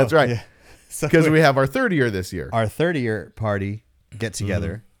right. Yeah. Because we have our 30 year this year. Our 30-year party get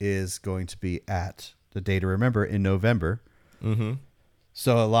together is going to be at the Day to Remember in November. Mm-hmm.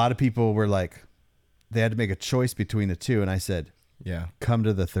 So a lot of people were like, they had to make a choice between the two, and I said, "Yeah, come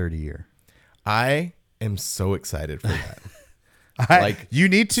to the 30 year." I am so excited for that. You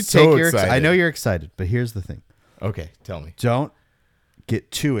need to take your. I know you're excited, but here's the thing. Okay, tell me. Don't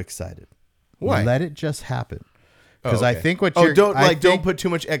get too excited. Why? Let it just happen. Because I think what you're don't put too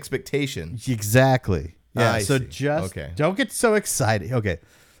much expectation. Exactly. Yeah. I so see. Just don't get so excited. Okay.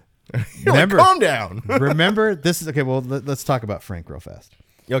 Remember, calm down. Remember, this is okay. Well, let's talk about Frank real fast.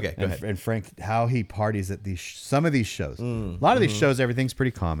 Okay, go ahead. And Frank, how he parties at some of these shows. A lot of these shows, everything's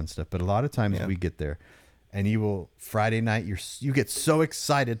pretty calm and stuff. But a lot of times we get there, and you will Friday night. You get so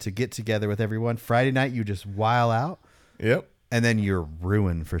excited to get together with everyone. Friday night, you just while out. Yep. And then you're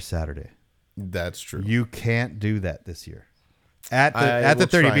ruined for Saturday. That's true. You can't do that this year at the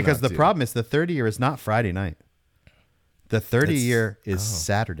 30 because the problem is the 30 year is not Friday night. The 30 year is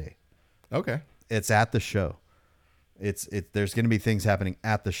Saturday. Okay. It's at the show. There's going to be things happening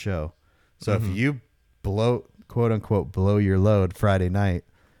at the show. So if you quote unquote blow your load Friday night,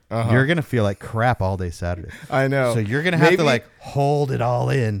 you're going to feel like crap all day Saturday. I know. So you're going to have to like hold it all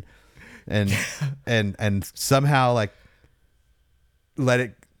in and somehow like let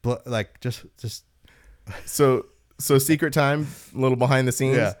it like just so secret time, a little behind the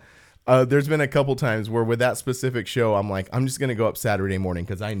scenes. Yeah. There's been a couple times where with that specific show, I'm like, I'm just going to go up Saturday morning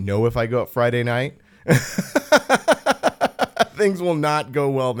because I know if I go up Friday night, things will not go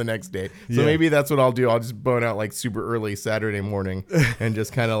well the next day. So maybe that's what I'll do. I'll just bone out like super early Saturday morning and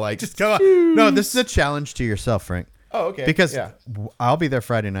just kind of like just come on. No, this is a challenge to yourself, Frank. Oh, okay. Because I'll be there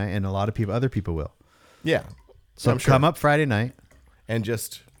Friday night, and a lot of other people will. Yeah. So come up Friday night and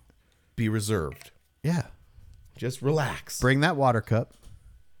just be reserved. Yeah. Just relax. Bring that water cup.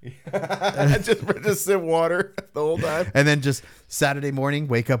 just sip water the whole time, and then just Saturday morning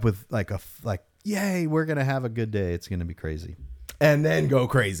wake up with like yay, we're gonna have a good day. It's gonna be crazy. And then go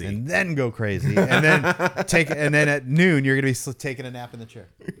crazy. And then at noon you're going to be taking a nap in the chair.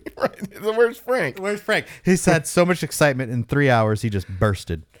 Right. Where's Frank? He's had so much excitement in 3 hours he just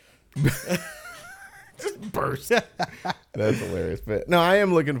bursted. Just burst. That's hilarious. But no, I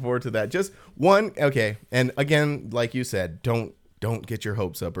am looking forward to that. Just one. Okay. And again, like you said, don't get your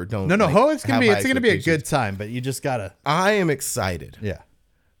hopes up or don't. No. It's gonna be a good time, but you just gotta. I am excited. Yeah.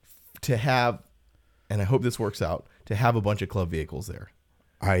 To have, and I hope this works out, to have a bunch of club vehicles there.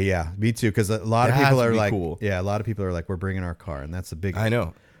 Yeah, me too. Because a lot of people are like, cool. Yeah, a lot of people are like, we're bringing our car, and that's a big. I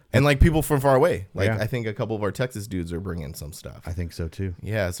know. And like people from far away. Like Yeah. I think a couple of our Texas dudes are bringing some stuff. I think so too.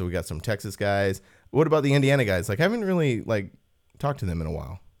 Yeah. So we got some Texas guys. What about the Indiana guys? Like I haven't really like talked to them in a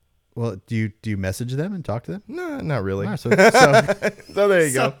while. Well, do you message them and talk to them? No, not really. Right, so there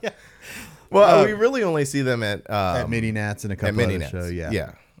you go. Yeah. Well, we really only see them at Mini Nats and a couple other shows. Yeah.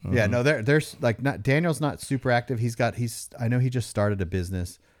 Yeah. Mm-hmm. Yeah. No, there's like not Daniel's not super active. I know he just started a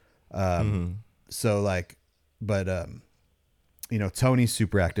business. So like, but Tony's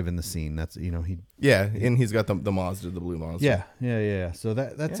super active in the scene. That's and he's got the Mazda, the blue Mazda. Yeah. So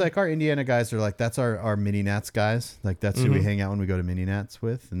that's like our Indiana guys are like, that's our Mini Nats guys. Like that's who we hang out when we go to Mini Nats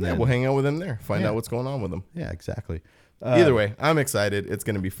with. And then we'll hang out with them there. Find out what's going on with them. Yeah, exactly. Either way, I'm excited. It's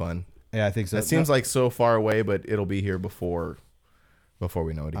going to be fun. Yeah, I think so. It seems like so far away, but it'll be here before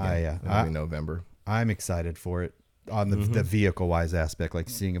we know it again. It'll be November. I'm excited for it on the vehicle wise aspect, like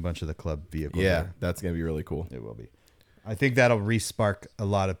seeing a bunch of the club vehicles. Yeah, there. that's going to be really cool. It will be. I think that'll re-spark a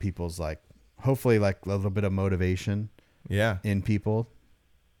lot of people's hopefully a little bit of motivation. Yeah, in people,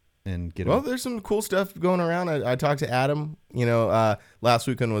 and get. Well, there's some cool stuff going around. I talked to Adam. Last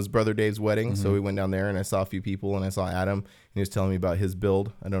weekend was Brother Dave's wedding, so we went down there and I saw a few people and I saw Adam and he was telling me about his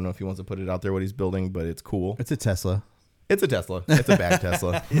build. I don't know if he wants to put it out there what he's building, but it's cool. It's a Tesla. It's a Tesla. It's a bad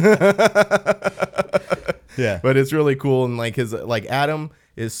Tesla. Yeah, but it's really cool and Adam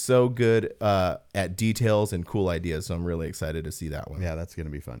is so good at details and cool ideas. So I'm really excited to see that one. Yeah, that's going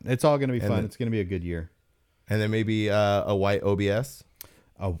to be fun. It's all going to be fun. It's going to be a good year. And then maybe a white OBS.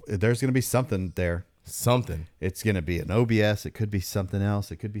 Oh, there's going to be something there. Something. It's going to be an OBS. It could be something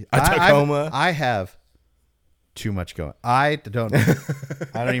else. It could be a Tacoma. I have too much going. I don't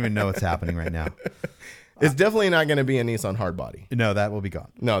even know what's happening right now. It's definitely not going to be a Nissan hardbody. No, that will be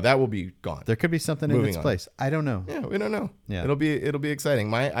gone. No, that will be gone. There could be something in its place. I don't know. Yeah, we don't know. Yeah, it'll be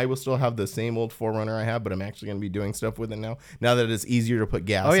exciting. I will still have the same old 4Runner I have, but I'm actually going to be doing stuff with it now. Now that it's easier to put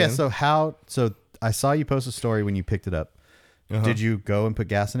gas. Oh yeah. in. So I saw you post a story when you picked it up. Did you go and put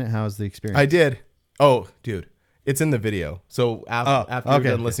gas in it? How was the experience? I did. Oh, dude. It's in the video. So after you're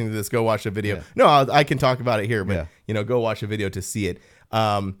done listening to this, go watch the video. Yeah. No, I can talk about it here, but go watch a video to see it.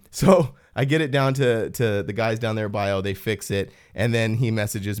 So I get it down to the guys down there bio. They fix it, and then he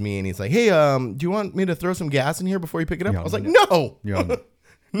messages me and he's like, "Hey, do you want me to throw some gas in here before you pick it up?" I was like, "No,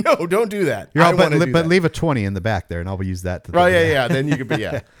 no, don't do that." But leave a 20 in the back there, and I'll use that. Yeah. Then you could be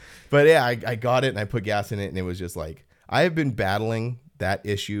But yeah, I got it and I put gas in it, and it was just like I have been battling that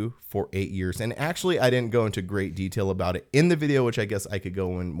issue for 8 years. And actually, I didn't go into great detail about it in the video, which I guess I could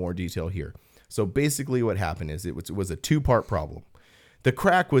go in more detail here. So basically what happened is it was a two-part problem. The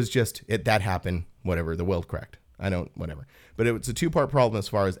crack was just, that happened, whatever, the weld cracked. Whatever. But it was a two-part problem as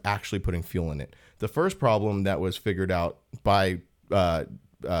far as actually putting fuel in it. The first problem that was figured out by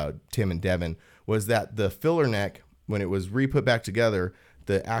Tim and Devin was that the filler neck, when it was re-put back together,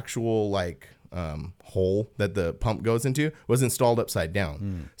 the actual hole that the pump goes into was installed upside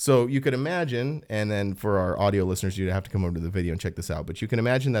down. So you could imagine, and then for our audio listeners, you'd have to come over to the video and check this out, but you can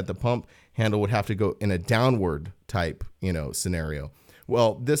imagine that the pump handle would have to go in a downward type, scenario.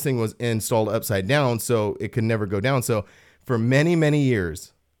 Well, this thing was installed upside down, so it could never go down. So for many, many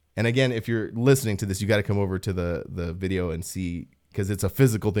years, and again, if you're listening to this, you got to come over to the video and see, because it's a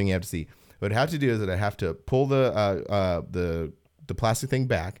physical thing you have to see. What I have to do is that I have to pull the plastic thing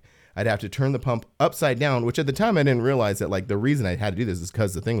back. I'd have to turn the pump upside down, which at the time I didn't realize that the reason I had to do this is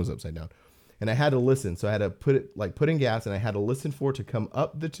because the thing was upside down. And I had to listen. So I had to put in gas, and I had to listen for it to come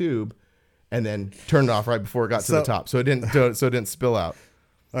up the tube and then turn it off right before it got to the top. So it didn't spill out.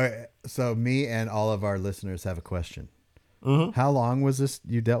 All right. So me and all of our listeners have a question. How long was this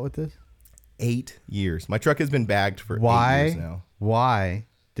you dealt with this? 8 years. My truck has been bagged for 8 years now. Why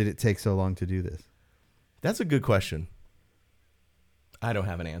did it take so long to do this? That's a good question. I don't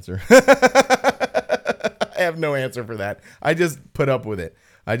have an answer. I have no answer for that. I just put up with it.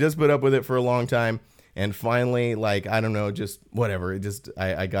 I just put up with it for a long time. And finally, I don't know, just whatever.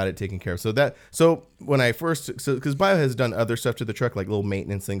 I got it taken care of. So when I because Bio has done other stuff to the truck, like little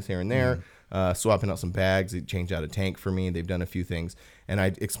maintenance things here and there, swapping out some bags. They changed out a tank for me. They've done a few things. And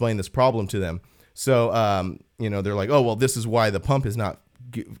I explained this problem to them. So, they're like, oh, well, this is why the pump is not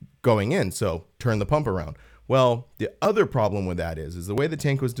going in. So turn the pump around. Well, the other problem with that is the way the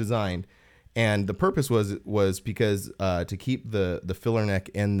tank was designed, and the purpose was because to keep the filler neck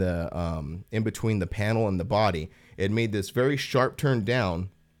in in between the panel and the body, it made this very sharp turn down.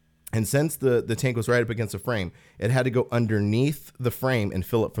 And since the tank was right up against the frame, it had to go underneath the frame and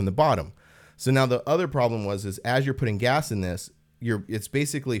fill it from the bottom. So now the other problem is as you're putting gas in this, it's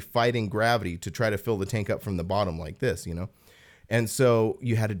basically fighting gravity to try to fill the tank up from the bottom like this, And so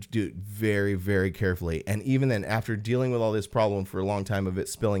you had to do it very, very carefully. And even then, after dealing with all this problem for a long time of it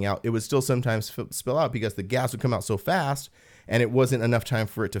spilling out, it would still sometimes spill out because the gas would come out so fast and it wasn't enough time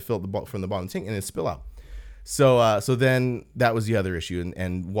for it to fill from the bottom tank and it'd spill out. So then that was the other issue.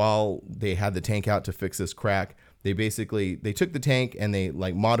 And while they had the tank out to fix this crack, they took the tank and they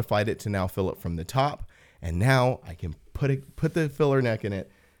like modified it to now fill it from the top. And now I can put the filler neck in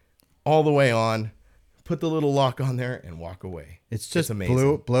it all the way on, put the little lock on there and walk away. It's just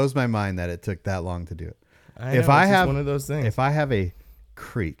amazing. Blows my mind that it took that long to do it. It's one of those things. If I have a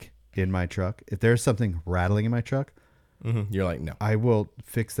creak in my truck, if there's something rattling in my truck, you're like, no, I will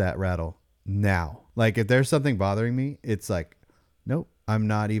fix that rattle now. Like if there's something bothering me, it's like, nope, I'm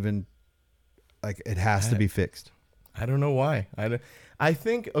not even like, it has to be fixed. I don't know why. I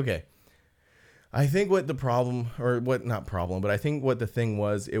think what the problem, or what, not problem, but I think what the thing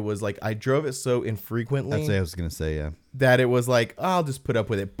was, it was like I drove it so infrequently. That's what I was going to say, yeah. That it was like, I'll just put up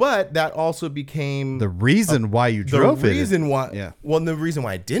with it. But that also became the reason why you drove it. The reason why, yeah. Well, the reason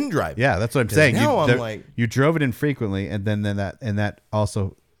why I didn't drive it. Yeah, that's what I'm saying. Now you drove it infrequently, and then that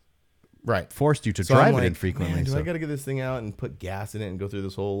also forced you to drive it infrequently. Man, I got to get this thing out and put gas in it and go through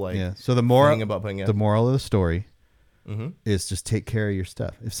this whole So the moral of the story. Is just take care of your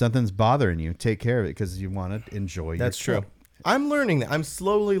stuff. If something's bothering you, take care of it because you want to enjoy your That's true. I'm learning that. I'm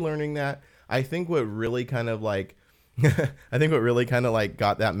slowly learning that. I think what really kind of like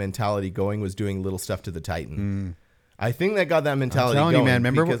got that mentality going was doing little stuff to the Titan. I think that got that mentality going. You, man,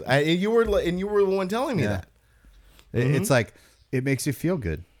 remember because you were the one telling me that. It's like it makes you feel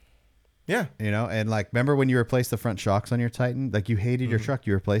good. Yeah. And like remember when you replaced the front shocks on your Titan? Like you hated your truck,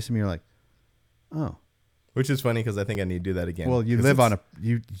 you replaced them, you're like, oh. Which is funny because I think I need to do that again. Well, you live on live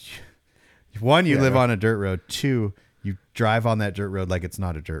on a dirt road. 2, you drive on that dirt road like it's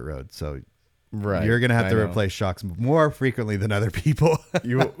not a dirt road. So you're going to have to replace shocks more frequently than other people.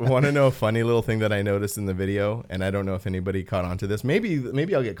 You want to know a funny little thing that I noticed in the video? And I don't know if anybody caught on to this.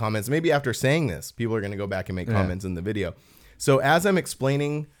 Maybe I'll get comments. Maybe after saying this, people are going to go back and make comments in the video. So as I'm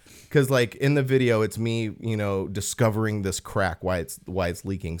explaining, because like in the video, it's me, discovering this crack, why it's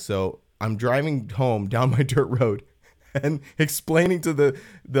leaking. So I'm driving home down my dirt road and explaining to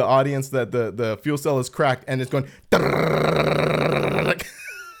the audience that the fuel cell is cracked and it's going.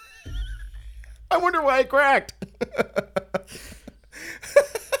 I wonder why it cracked.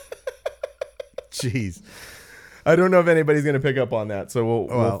 Jeez. I don't know if anybody's going to pick up on that, so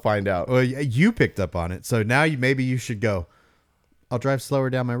we'll find out. Well, you picked up on it, so now maybe you should go, I'll drive slower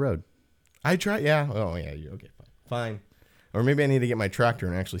down my road. I try, yeah. Oh, yeah, okay, fine. Or maybe I need to get my tractor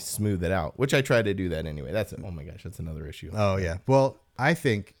and actually smooth it out, which I try to do that anyway. Oh my gosh, that's another issue. Oh yeah. Well, I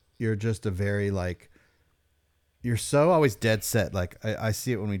think you're just a very you're so always dead set. Like I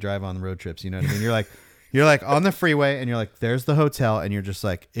see it when we drive on road trips. You know what I mean? You're like on the freeway and you're like, there's the hotel, and you're just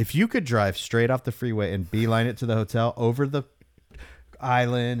like, if you could drive straight off the freeway and beeline it to the hotel over the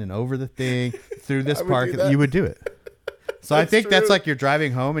island and over the thing through this park, you would do it. So I think that's like you're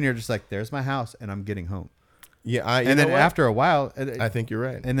driving home and you're just like, there's my house and I'm getting home. Yeah, and then after a while, I think you're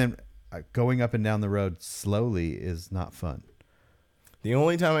right. And then going up and down the road slowly is not fun. The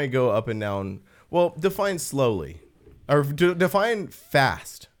only time I go up and down, well, define slowly, or define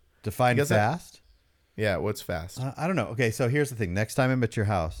fast. Define fast? Yeah, what's fast? I don't know. Okay, so here's the thing. Next time I'm at your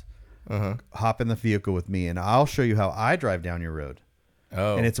house, hop in the vehicle with me, and I'll show you how I drive down your road.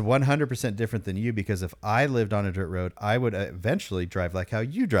 Oh. And it's 100% different than you, because if I lived on a dirt road, I would eventually drive like how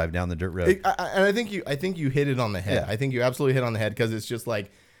you drive down the dirt road. And I think you hit it on the head. Yeah. I think you absolutely hit on the head, because it's just like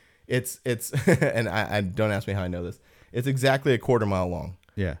it's and I don't ask me how I know this. It's exactly a quarter mile long.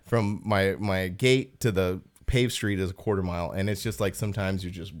 Yeah. From my gate to the paved street is a quarter mile, and it's just like sometimes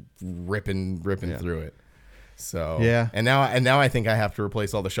you're just ripping through it. So yeah. And now I think I have to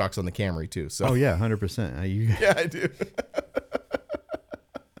replace all the shocks on the Camry too. So oh yeah, 100%. Yeah, I do.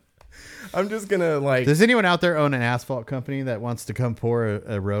 I'm just gonna like. Does anyone out there own an asphalt company that wants to come pour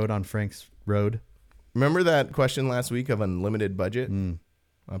a road on Frank's road? Remember that question last week of unlimited budget?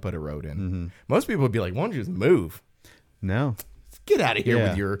 I put a road in. Mm-hmm. Most people would be like, "Why don't you just move?" No, get out of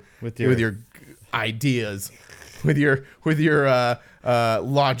here with your ideas, with your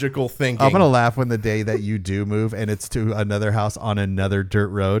logical thinking. I'm gonna laugh when the day that you do move and it's to another house on another dirt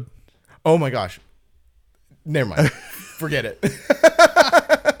road. Oh my gosh. Never mind. Forget it.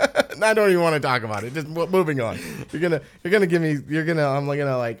 I don't even want to talk about it. Just moving on. I'm gonna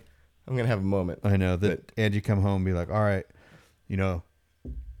have a moment. I know that Angie come home and be like, all right,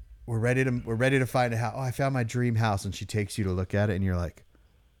 we're ready to find a house. Oh, I found my dream house. And she takes you to look at it and you're like,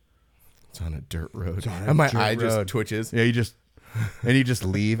 it's on a dirt road. And my eye just twitches. Yeah. You just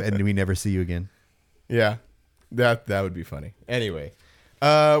leave and we never see you again. Yeah. That would be funny. Anyway,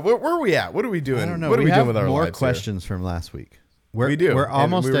 where are we at? What are we doing? I don't know. What are we doing with our more lives questions from last week? We do. We're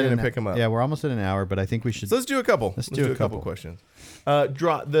almost we're going to pick them up. Yeah, we're almost at an hour, but I think we should. So let's do a couple. Let's do a couple questions.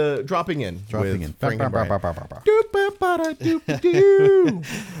 Dropping in. With Frank and Brian.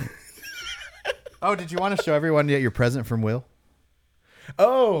 Oh, did you want to show everyone yet your present from Will?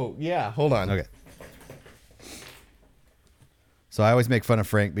 Oh, yeah. Hold on. Okay. So I always make fun of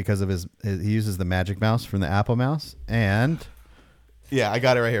Frank because of he uses the Magic Mouse from the Apple Mouse, and yeah, I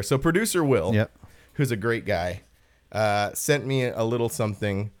got it right here. So producer Will, yep, who's a great guy, sent me a little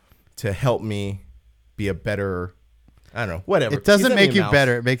something to help me be a better, I don't know, whatever. It doesn't make you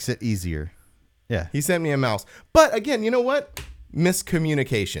better. It makes it easier. Yeah. He sent me a mouse. But again, you know what?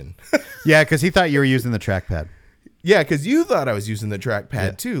 Miscommunication. Yeah, because he thought you were using the trackpad. Yeah, because you thought I was using the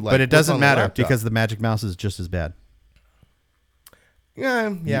trackpad too. Like, but it doesn't matter because the Magic Mouse is just as bad. Yeah,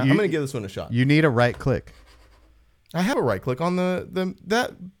 I'm going to give this one a shot. You need a right click. I have a right click on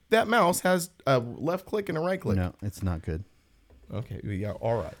that mouse has a left click and a right click. No, it's not good. Okay, yeah,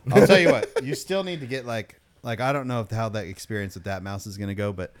 all right. I'll tell you what. You still need to get like I don't know how that experience with that mouse is going to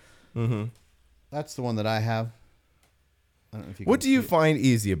go, but that's the one that I have. I don't know if you. What do you find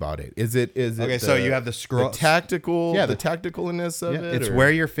easy about it? Is it okay? So you have the scroll, the tactical, the tacticalness of it. It's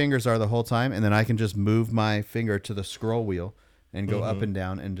where your fingers are the whole time, and then I can just move my finger to the scroll wheel and go up and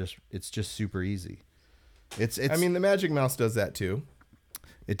down, and it's just super easy. It's. I mean, the Magic Mouse does that too.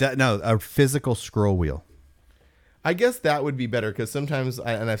 It does. No, a physical scroll wheel. I guess that would be better because sometimes,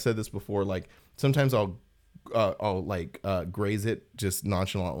 and I've said this before, like sometimes I'll graze it just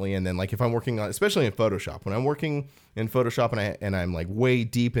nonchalantly, and then like if I'm working on, especially in Photoshop, when I'm working in Photoshop and I'm like way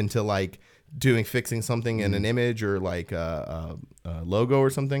deep into like fixing something in an image or like a logo or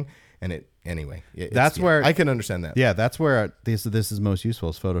something, and that's where I can understand that. Yeah, that's where this is most useful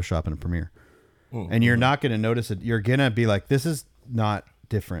is Photoshop and Premiere, and you're not going to notice it. You're gonna be like, this is not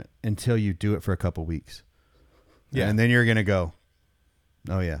different until you do it for a couple weeks. Yeah, and then you're gonna go,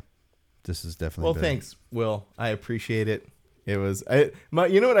 oh yeah, this is definitely. Well, better. Thanks, Will. I appreciate it. It was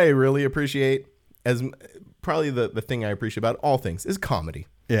you know what I really appreciate as probably the thing I appreciate about all things is comedy.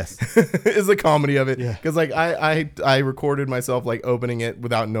 Yes, is the comedy of it. Yeah, because like I recorded myself like opening it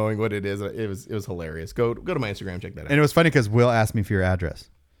without knowing what it is. It was hilarious. Go to my Instagram, check that out. And it was funny because Will asked me for your address.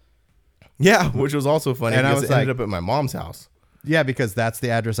 Yeah, which was also funny and because it ended up at my mom's house. Yeah, because that's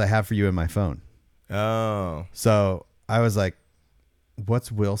the address I have for you in my phone. Oh. So I was like,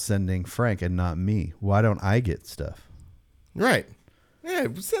 what's Will sending Frank and not me? Why don't I get stuff? Right. Yeah,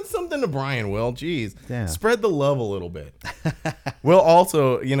 send something to Brian, Will. Jeez. Yeah. Spread the love a little bit. Will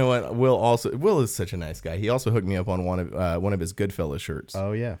also, you know what? Will is such a nice guy. He also hooked me up on one of his Goodfellas shirts.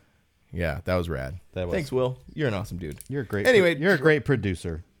 Oh, yeah. Yeah, that was rad. That was. Thanks, Will. You're an awesome dude. You're a great Anyway, a great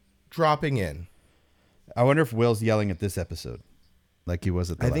producer. Dropping in. I wonder if Will's yelling at this episode like he was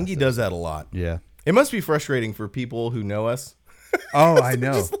at the last I think he does that a lot. Yeah. It must be frustrating for people who know us. Oh, I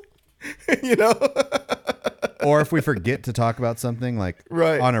know. You know? Or if we forget to talk about something, like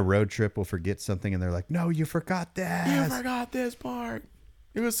on a road trip, we'll forget something and they're like, no, you forgot that. You forgot this part.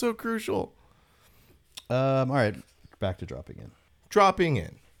 It was so crucial. All right. Back to dropping in. Dropping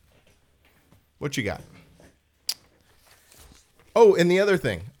in. What you got? Oh, and the other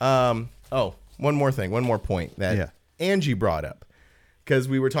thing. One more thing. One more point that Angie brought up. Because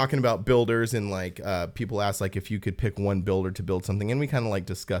we were talking about builders and like people asked like if you could pick one builder to build something, and we kind of like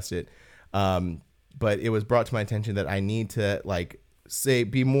discussed it. But it was brought to my attention that I need to like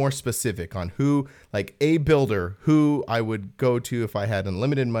be more specific on who, like a builder who I would go to if I had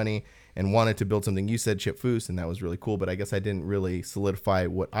unlimited money and wanted to build something. You said Chip Foose, and that was really cool, but I guess I didn't really solidify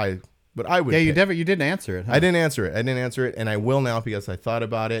what I would. Yeah, you didn't answer it. Huh? I didn't answer it, and I will now because I thought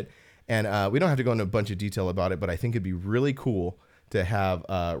about it, and we don't have to go into a bunch of detail about it, but I think it'd be really cool to have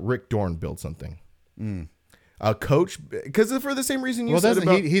Rick Dorn build something. A coach, because for the same reason you said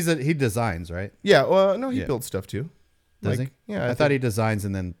about... He designs, right? Yeah, well, no, he builds stuff too. Does he? Yeah. I thought he designs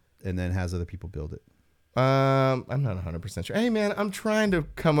and then has other people build it. I'm not 100% sure. Hey, man, I'm trying to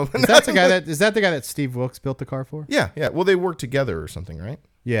come up with... Is that the guy that Steve Wilkes built the car for? Yeah. Well, they work together or something, right?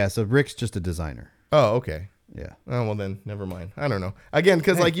 Yeah, so Rick's just a designer. Oh, okay. Yeah. Oh, well then, never mind. I don't know. Again,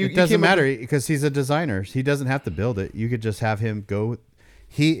 because like it doesn't matter because he's a designer. He doesn't have to build it. You could just have him go.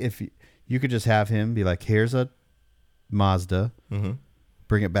 You could just have him be like, here's a Mazda. Mm-hmm.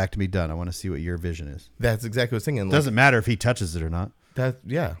 Bring it back to me done. I want to see what your vision is. That's exactly what I was thinking. It doesn't matter if he touches it or not.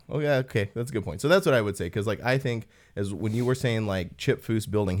 Yeah. Oh yeah. Okay. That's a good point. So that's what I would say. Because like I think as when you were saying like Chip Foose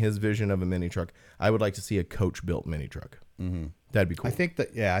building his vision of a mini truck, I would like to see a Coach built mini truck. Mm-hmm. That'd be cool. I think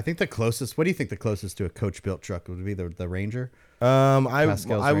the closest. What do you think the closest to a Coach built truck would be? The Ranger.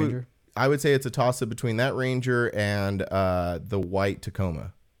 Ranger? I would say it's a toss up between that Ranger and the white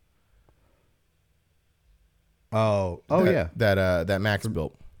Tacoma. That Max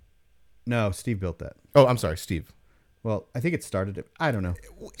built. No, Steve built that. Oh, I'm sorry, Steve. Well, I think it started. I don't know.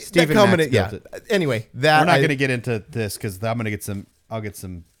 Steve and Max built it. Anyway, we're not going to get into this because I'm going to get some.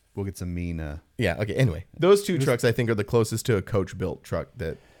 We'll get some mean. Yeah. Okay. Anyway, those two trucks I think are the closest to a Coach built truck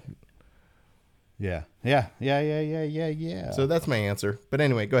that. Yeah. So that's my answer. But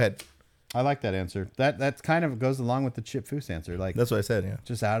anyway, go ahead. I like that answer. That kind of goes along with the Chip Foose answer. Like that's what I said. Yeah.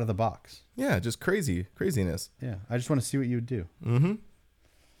 Just out of the box. Yeah. Just craziness. Yeah. I just want to see what you would do. Mm-hmm.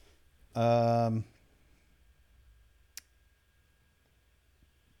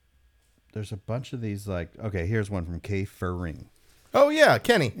 There's a bunch of these. Like, okay, here's one from K Furring. Oh yeah,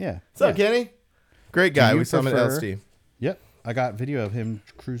 Kenny. Yeah. What's up, Kenny? Great guy. We saw him at LSD. Yep. I got video of him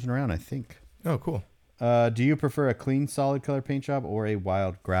cruising around, I think. Oh, cool. Do you prefer a clean, solid color paint job or a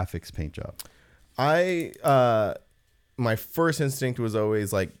wild graphics paint job? My first instinct was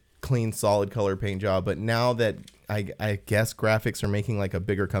always like clean, solid color paint job. But now that I guess graphics are making like a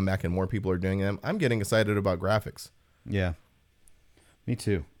bigger comeback and more people are doing them, I'm getting excited about graphics. Yeah. Me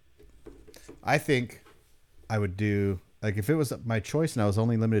too. I think I would do, like, if it was my choice and I was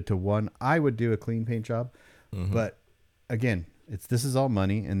only limited to one, I would do a clean paint job. Mm-hmm. But again, this is all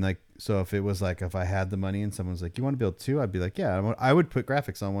money. And like, so if it was like, if I had the money and someone's like, you want to build two? I'd be like, yeah, I would put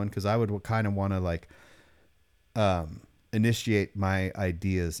graphics on one. Cause I would kind of want to like, initiate my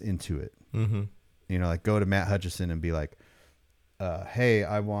ideas into it. Mm-hmm. You know, like go to Matt Hutchison and be like, hey,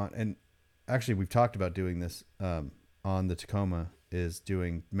 I want, and actually we've talked about doing this, on the Tacoma, is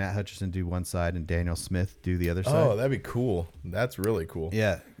doing Matt Hutchison do one side and Daniel Smith do the other side. Oh, that'd be cool. That's really cool.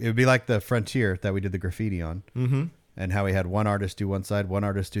 Yeah. It would be like the Frontier that we did the graffiti on. Mm-hmm. And how we had one artist do one side, one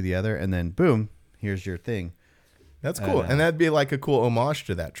artist do the other, and then boom, here's your thing. That's cool. And that'd be like a cool homage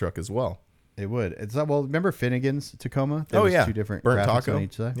to that truck as well. It would. It's well, remember Finnegan's Tacoma? There was two different burnt graphics taco on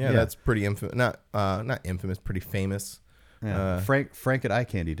each side. Yeah, that's pretty infamous. Not infamous, pretty famous. Yeah. Frank at Eye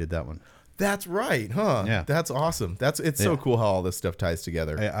Candy did that one. That's right, huh? Yeah. That's awesome. It's so cool how all this stuff ties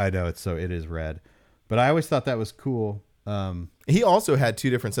together. I know, it is rad. But I always thought that was cool. He also had two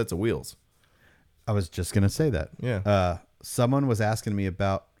different sets of wheels. I was just gonna say that. Yeah. Someone was asking me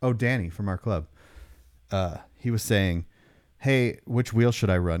about Danny from our club. He was saying, hey, which wheel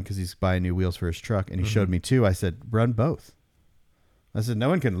should I run? Because he's buying new wheels for his truck. And he showed me two. I said, run both. I said, no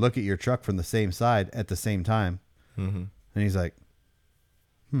one can look at your truck from the same side at the same time. Mm-hmm. And he's like,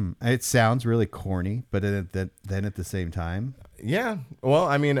 it sounds really corny, but then at the same time. Yeah. Well,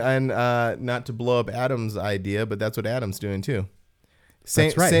 I mean, and not to blow up Adam's idea, but that's what Adam's doing too.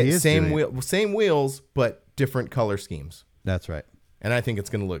 That's right. Same wheels, but different color schemes. That's right. And I think it's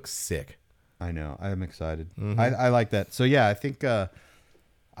going to look sick. I know. I'm excited. Mm-hmm. I like that. So yeah, I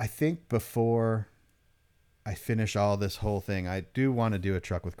think before I finish all this whole thing, I do want to do a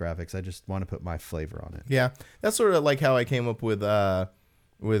truck with graphics. I just want to put my flavor on it. Yeah. That's sort of like how I came up with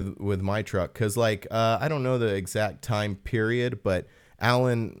my truck. Cause like, I don't know the exact time period, but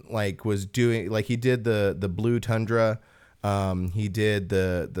Alan like was doing, like he did the blue Tundra. He did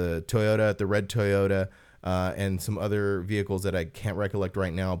the Toyota, the red Toyota, and some other vehicles that I can't recollect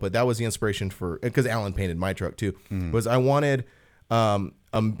right now. But that was the inspiration for, because Alan painted my truck too. Was I wanted a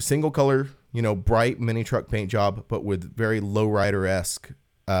single color, bright mini truck paint job, but with very lowrider-esque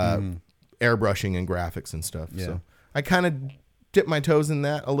airbrushing and graphics and stuff. Yeah. So I kind of dip my toes in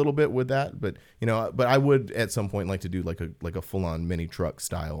that a little bit with that, but but I would at some point like to do like a full-on mini truck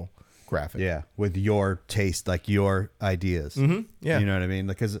style graphic. Yeah, with your taste, like your ideas. Mm-hmm. Yeah, you know what I mean.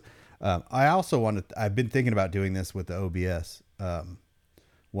 Because I also I've been thinking about doing this with the OBS.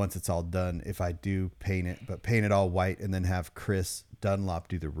 Once it's all done, if I do paint it all white, and then have Chris Dunlop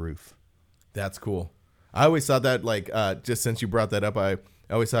do the roof. That's cool. I always thought that just since you brought that up, I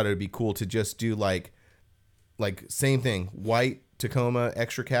always thought it'd be cool to just do like same thing, white Tacoma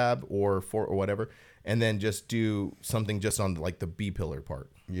extra cab or whatever, and then just do something just on like the B pillar part.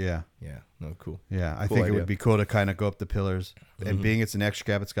 Yeah. Yeah. No, cool. Yeah. I think it would be cool to kind of go up the pillars, and being it's an extra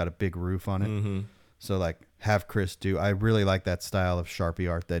cab, it's got a big roof on it. Mm-hmm. So like have Chris do, I really like that style of Sharpie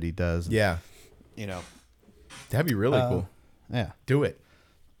art that he does. Yeah. That'd be really cool. Yeah. Do it.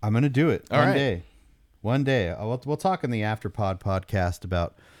 I'm going to do it All right. day. One day. We'll talk in the Afterpod podcast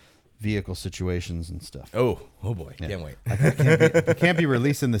about vehicle situations and stuff. Oh boy. Yeah. Can't wait. I can't be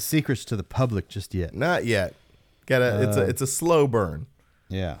releasing the secrets to the public just yet. Not yet. It's a slow burn.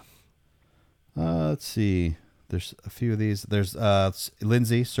 Yeah. Let's see. There's a few of these. There's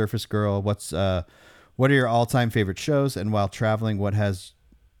Lindsay, Surface Girl. What are your all-time favorite shows? And while traveling, what has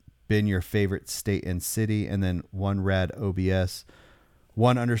been your favorite state and city? And then one rad OBS,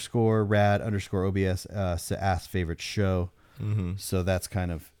 _rad_OBS asked favorite show. Mm-hmm. So that's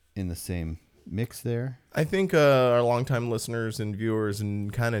kind of in the same mix there. I think our longtime listeners and viewers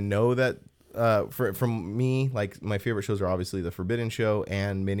and kind of know that from me, like my favorite shows are obviously The Forbidden Show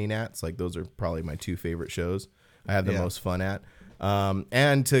and Mini Nats. Like those are probably my two favorite shows I have the most fun at.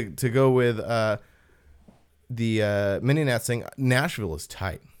 And to go with the Mini Nats thing, Nashville is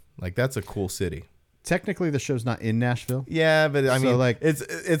tight. Like that's a cool city. Technically, the show's not in Nashville. Yeah, but I mean, like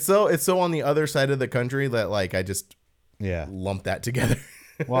it's so on the other side of the country that like I just lump that together.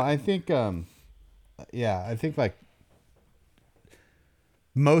 Well, I think I think like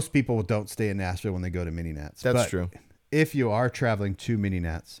most people don't stay in Nashville when they go to Mini Nats. That's true. If you are traveling to Mini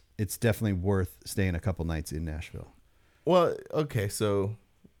Nats, it's definitely worth staying a couple nights in Nashville. Well, okay, so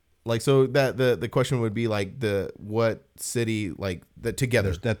that the question would be like what city like that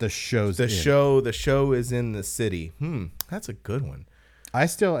together that the show's the show is in the city. That's a good one. I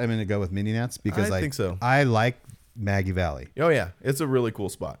still am going to go with Mini Nats because I think so. I like Maggie Valley. Oh yeah, it's a really cool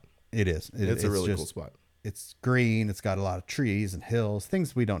spot. It is. It's a really cool spot. It's green. It's got a lot of trees and hills,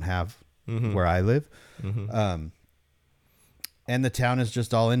 things we don't have where I live. Mm-hmm. And the town is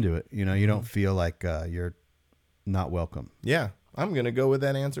just all into it. You know, you don't feel like you're not welcome. Yeah, I'm going to go with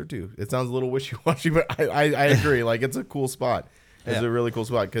that answer too. It sounds a little wishy-washy, but I agree. Like it's a cool spot. It's a really cool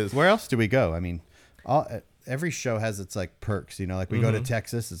spot. Because where else do we go? I mean, every show has its like perks. You know, like we go to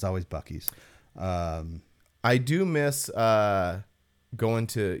Texas, it's always Buc-ee's. I do miss going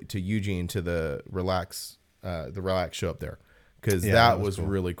to Eugene to the Relax show up there because that was cool.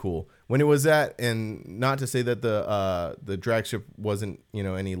 Really cool when it was at, and not to say that the drag strip wasn't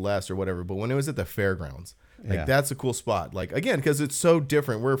any less or whatever, but when it was at the fairgrounds, like that's a cool spot. Like again, because it's so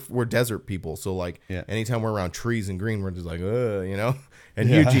different. We're desert people, so like anytime we're around trees and green, we're just like And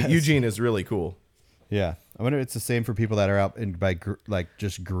Eugene is really cool. Yeah. I wonder if it's the same for people that are out by like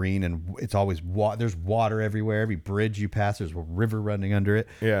just green and it's always there's water everywhere. Every bridge you pass, there's a river running under it.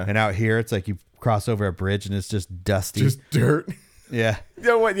 Yeah. And out here, it's like you cross over a bridge and it's just dusty. Just dirt. Yeah. You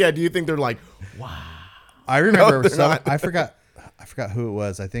know what? Yeah. Do you think they're like, wow? I remember I forgot who it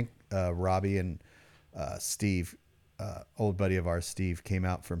was. I think Robbie and Steve, old buddy of ours, Steve, came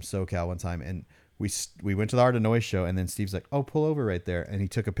out from SoCal one time and we went to the Art of Noise show and then Steve's like, oh, pull over right there. And he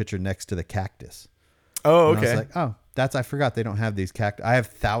took a picture next to the cactus. Oh, okay. And I was like, oh, I forgot they don't have these cactus. I have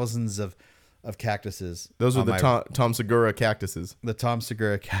thousands of cactuses. Those are the Tom Segura cactuses. The Tom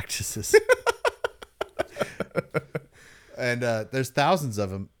Segura cactuses. And there's thousands of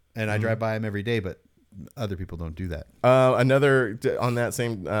them, and I drive by them every day, but other people don't do that. Another on that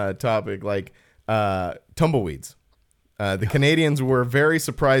same topic, like tumbleweeds. The Canadians were very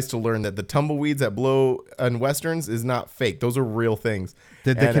surprised to learn that the tumbleweeds that blow on Westerns is not fake. Those are real things.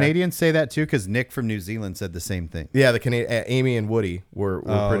 Did the Canadians say that too? Because Nick from New Zealand said the same thing. Yeah, the Amy and Woody were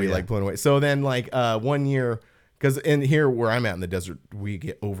pretty like blown away. So then like 1 year, because in here where I'm at in the desert, we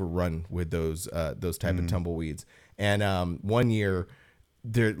get overrun with those type of tumbleweeds. And 1 year,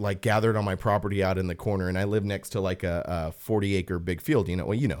 they're like gathered on my property out in the corner, and I live next to like a 40-acre big field.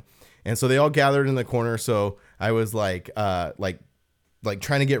 And so they all gathered in the corner. So I was like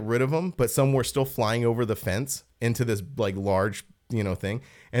trying to get rid of them, but some were still flying over the fence into this like large, thing.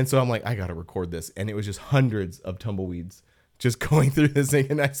 And so I'm like, I got to record this. And it was just hundreds of tumbleweeds just going through this thing.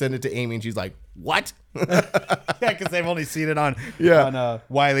 And I sent it to Amy and she's like, what? Yeah. Cause they've only seen it on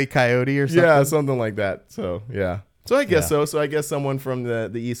Wile E. Coyote or something. Yeah. Something like that. So yeah. So I guess so. So I guess someone from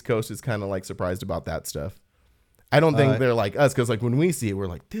the East Coast is kind of like surprised about that stuff. I don't think they're like us, because like when we see it, we're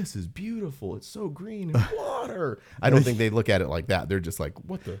like, this is beautiful. It's so green and water. I don't think they look at it like that. They're just like,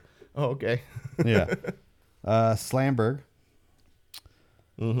 what the? Oh, okay. Yeah. Slamberg.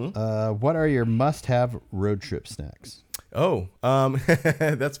 What are your must-have road trip snacks? Oh,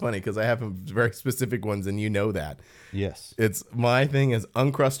 that's funny because I have some very specific ones, and you know that. Yes. My thing is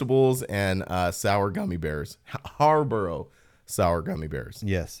Uncrustables and sour gummy bears. Harborough sour gummy bears.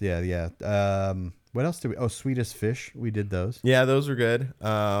 Yes. Yeah. What else did we? Oh, Sweetest Fish. We did those. Yeah, those were good.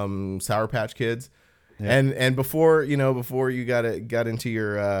 Sour Patch Kids. Yeah. And before you got into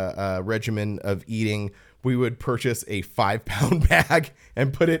your regimen of eating, we would purchase a 5-pound bag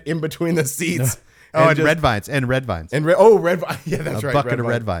and put it in between the seats And red vines. And red vines. And red vine. Yeah, that's right. A bucket of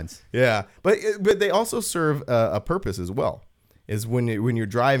red vines. Yeah, but they also serve a purpose as well. Is when you're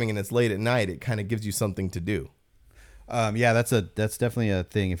driving and it's late at night, it kind of gives you something to do. Yeah, that's definitely a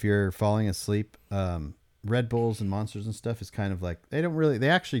thing. If you're falling asleep, Red Bulls and Monsters and stuff is kind of like they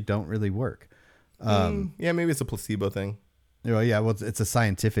actually don't really work. Yeah, maybe it's a placebo thing. Well, yeah, it's a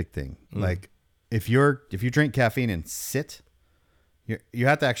scientific thing. Like if you drink caffeine and sit, you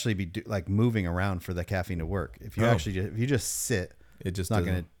have to actually be moving around for the caffeine to work. If you just sit, it just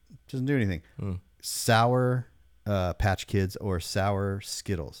doesn't do anything. Sour Patch Kids or sour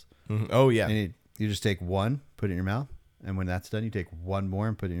Skittles. Mm-hmm. Oh yeah, and you just take one, put it in your mouth, and when that's done, you take one more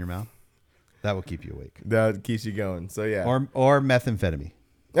and put it in your mouth. That will keep you awake. That keeps you going. So yeah, or methamphetamine,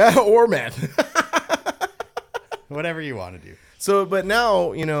 or meth, whatever you want to do. So, but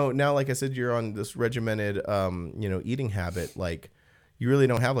now like I said, you're on this regimented, eating habit. Like, you really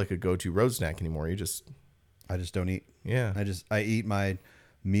don't have like a go-to road snack anymore. I just don't eat. Yeah, I eat my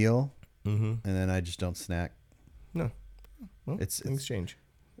meal, and then I just don't snack. No, well, things change.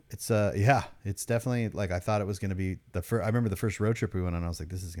 It's definitely like I thought it was going to be I remember the first road trip we went on. I was like,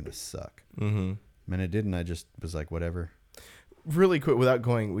 this is going to suck. Mm-hmm. And it didn't. I just was like, whatever. Really quick, without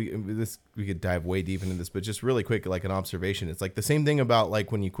going, we could dive way deep into this, but just really quick, like an observation. It's like the same thing about like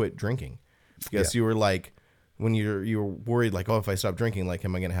when you quit drinking. Yes, you were like when you were worried, like, oh, if I stop drinking, like,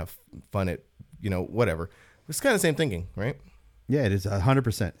 am I going to have fun at whatever? It's kind of the same thinking, right? Yeah, it is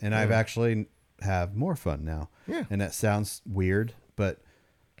 100%. And I've actually have more fun now. Yeah, and that sounds weird, but.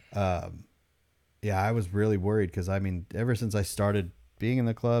 I was really worried because ever since I started being in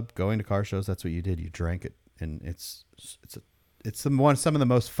the club, going to car shows, that's what you did. You drank it, and it's some of the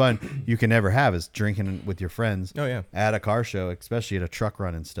most fun you can ever have is drinking with your friends. Oh yeah, at a car show, especially at a truck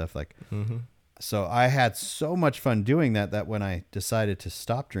run and stuff like. Mm-hmm. So I had so much fun doing that when I decided to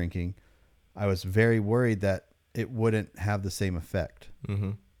stop drinking, I was very worried that it wouldn't have the same effect.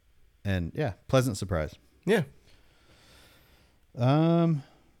 Mm-hmm. And yeah, pleasant surprise. Yeah.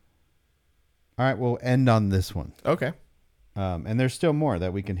 All right, we'll end on this one. Okay. And there's still more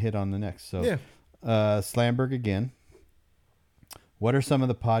that we can hit on the next. So, yeah. Slamberg again. What are some of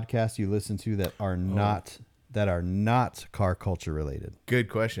the podcasts you listen to that are not car culture related? Good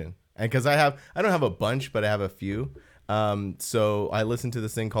question. And because I don't have a bunch, but I have a few. So I listen to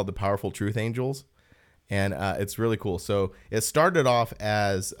this thing called the Powerful Truth Angels, and it's really cool. So it started off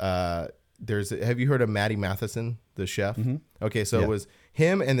as have you heard of Matty Matheson, the chef? Mm-hmm. Okay, so it was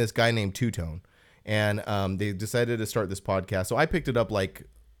him and this guy named Two Tone, and they decided to start this podcast. So I picked it up like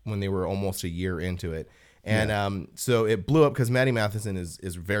when they were almost a year into it, and so it blew up because Matty Matheson is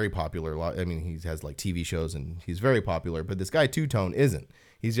very popular. I mean, he has like TV shows and he's very popular, but this guy Two Tone isn't.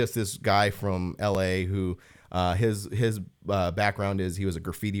 He's just this guy from LA who his background is he was a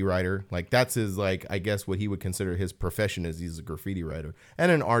graffiti writer. Like that's his, like, I guess what he would consider his profession is he's a graffiti writer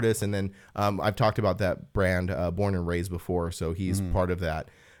and an artist. And then I've talked about that brand Born and Raised before, so he's part of that.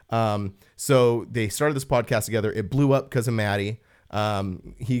 So they started this podcast together. It blew up because of Matty.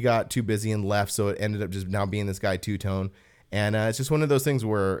 He got too busy and left, so it ended up just now being this guy Two Tone. And it's just one of those things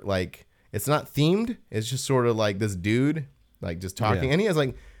where like it's not themed. It's just sort of like this dude like just talking, and he has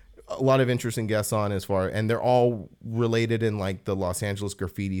like a lot of interesting guests on and they're all related in like the Los Angeles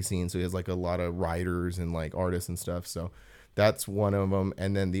graffiti scene. So he has like a lot of writers and like artists and stuff. So that's one of them.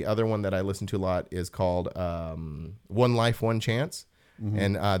 And then the other one that I listen to a lot is called One Life, One Chance. Mm-hmm.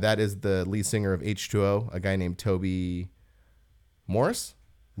 And that is the lead singer of H2O, a guy named Toby Morris.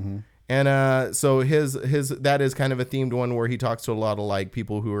 Mm-hmm. And so his that is kind of a themed one where he talks to a lot of like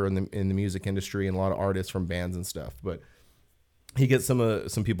people who are in the music industry and a lot of artists from bands and stuff. But he gets some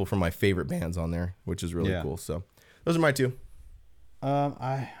people from my favorite bands on there, which is really cool. So those are my two.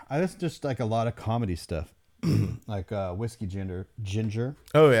 I listen to just like a lot of comedy stuff, like Whiskey Ginger.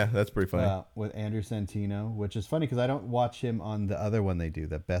 Oh yeah, that's pretty funny. With Andrew Santino, which is funny because I don't watch him on the other one they do,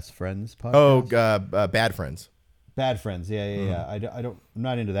 the Best Friends podcast. Oh, Bad Friends. Bad Friends, yeah. I'm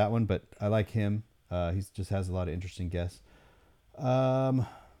not into that one, but I like him. He just has a lot of interesting guests.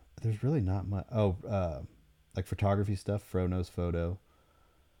 There's really not much. Like photography stuff, Fro Knows Photo.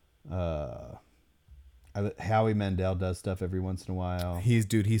 Howie Mandel does stuff every once in a while. He's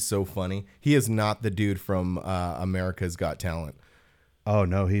so funny. He is not the dude from America's Got Talent. Oh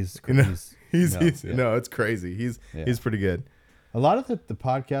no, it's crazy. He's pretty good. A lot of the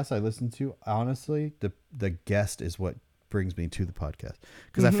podcasts I listen to, honestly, the guest is what brings me to the podcast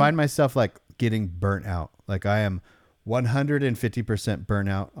because I find myself like getting burnt out. Like I am 150%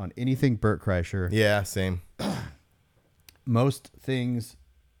 burnout on anything Bert Kreischer. Yeah, same. Most things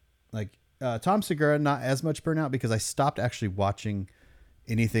like Tom Segura, not as much burnout because I stopped actually watching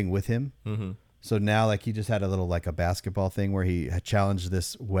anything with him. Mm-hmm. So now, like, he just had a little, like, a basketball thing where he had challenged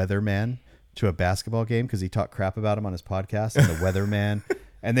this weatherman to a basketball game because he talked crap about him on his podcast, and the weatherman,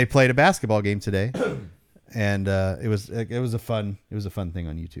 and they played a basketball game today, and it was a fun thing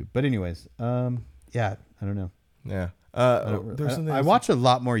on YouTube. But anyways, yeah, I don't know. Yeah. I watch a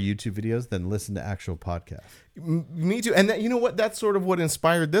lot more YouTube videos than listen to actual podcasts. Me too. And that, you know what? That's sort of what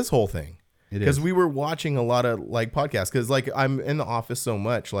inspired this whole thing. Because we were watching a lot of like podcasts. Because like I'm in the office so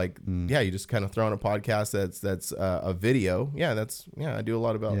much. Like you just kind of throw on a podcast that's a video. I do a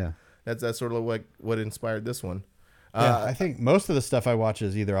lot about. Yeah. That's sort of like what inspired this one. I think most of the stuff I watch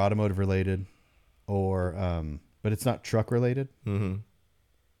is either automotive related, or but it's not truck related. Mm-hmm.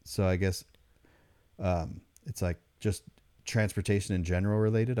 So I guess it's like just transportation in general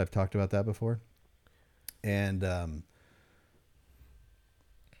related. I've talked about that before. And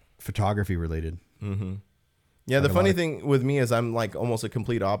photography related. Mm-hmm. Yeah, the funny thing with me is I'm like almost a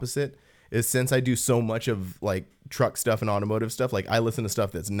complete opposite. Is since I do so much of like truck stuff and automotive stuff, like I listen to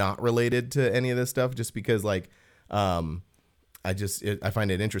stuff that's not related to any of this stuff, just because like I find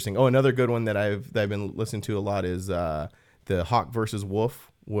it interesting. Oh, another good one that I've been listening to a lot is the Hawk versus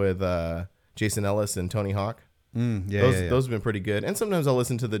Wolf with Jason Ellis and Tony Hawk. Those have been pretty good. And sometimes I'll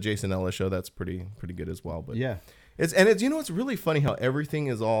listen to the Jason Ellis show. That's pretty good as well. But yeah. It's you know, it's really funny how everything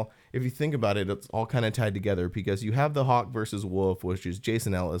is all, if you think about it, it's all kind of tied together, because you have the Hawk versus Wolf, which is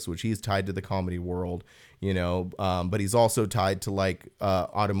Jason Ellis, which he's tied to the comedy world, you know, but he's also tied to like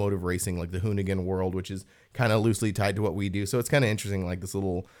automotive racing, like the Hoonigan world, which is kind of loosely tied to what we do. So it's kind of interesting, like this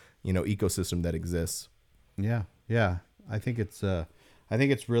little, you know, ecosystem that exists. Yeah. Yeah. I think it's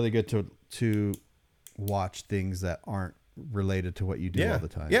really good to watch things that aren't related to what you do all the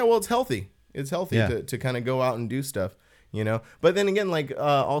time. Yeah. Well, it's healthy. It's healthy to kind of go out and do stuff, you know. But then again, like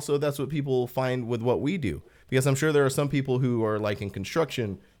also that's what people find with what we do, because I'm sure there are some people who are like in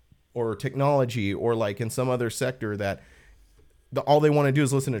construction or technology or like in some other sector that all they want to do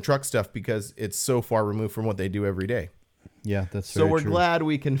is listen to truck stuff because it's so far removed from what they do every day. Yeah, that's so we're glad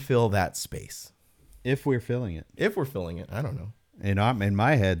we can fill that space. If we're filling it. I don't know. In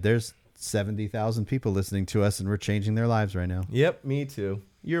my head, there's 70,000 people listening to us, and we're changing their lives right now. Yep, me too.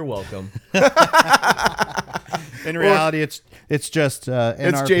 You're welcome. In reality, it's just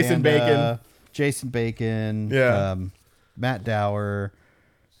it's Jason Panda, Jason Bacon, Matt Dower.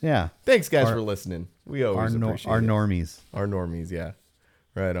 Yeah. Thanks, guys, for listening. We always appreciate our normies. Our normies, yeah.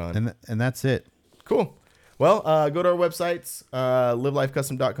 Right on. And that's it. Cool. Well, go to our websites,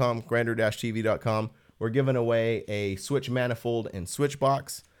 livelifecustom.com, grander-tv.com. We're giving away a Switch manifold and Switch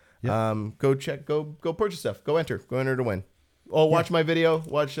box. Yep. Go purchase stuff. Go enter to win. Oh, watch my video.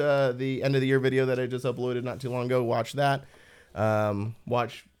 Watch the end of the year video that I just uploaded not too long ago. Watch that.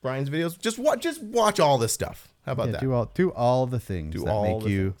 Watch Brian's videos. Just watch all this stuff. How about that? Do all the things that make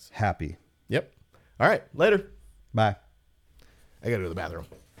you happy. Yep. All right. Later. Bye. I gotta go to the bathroom.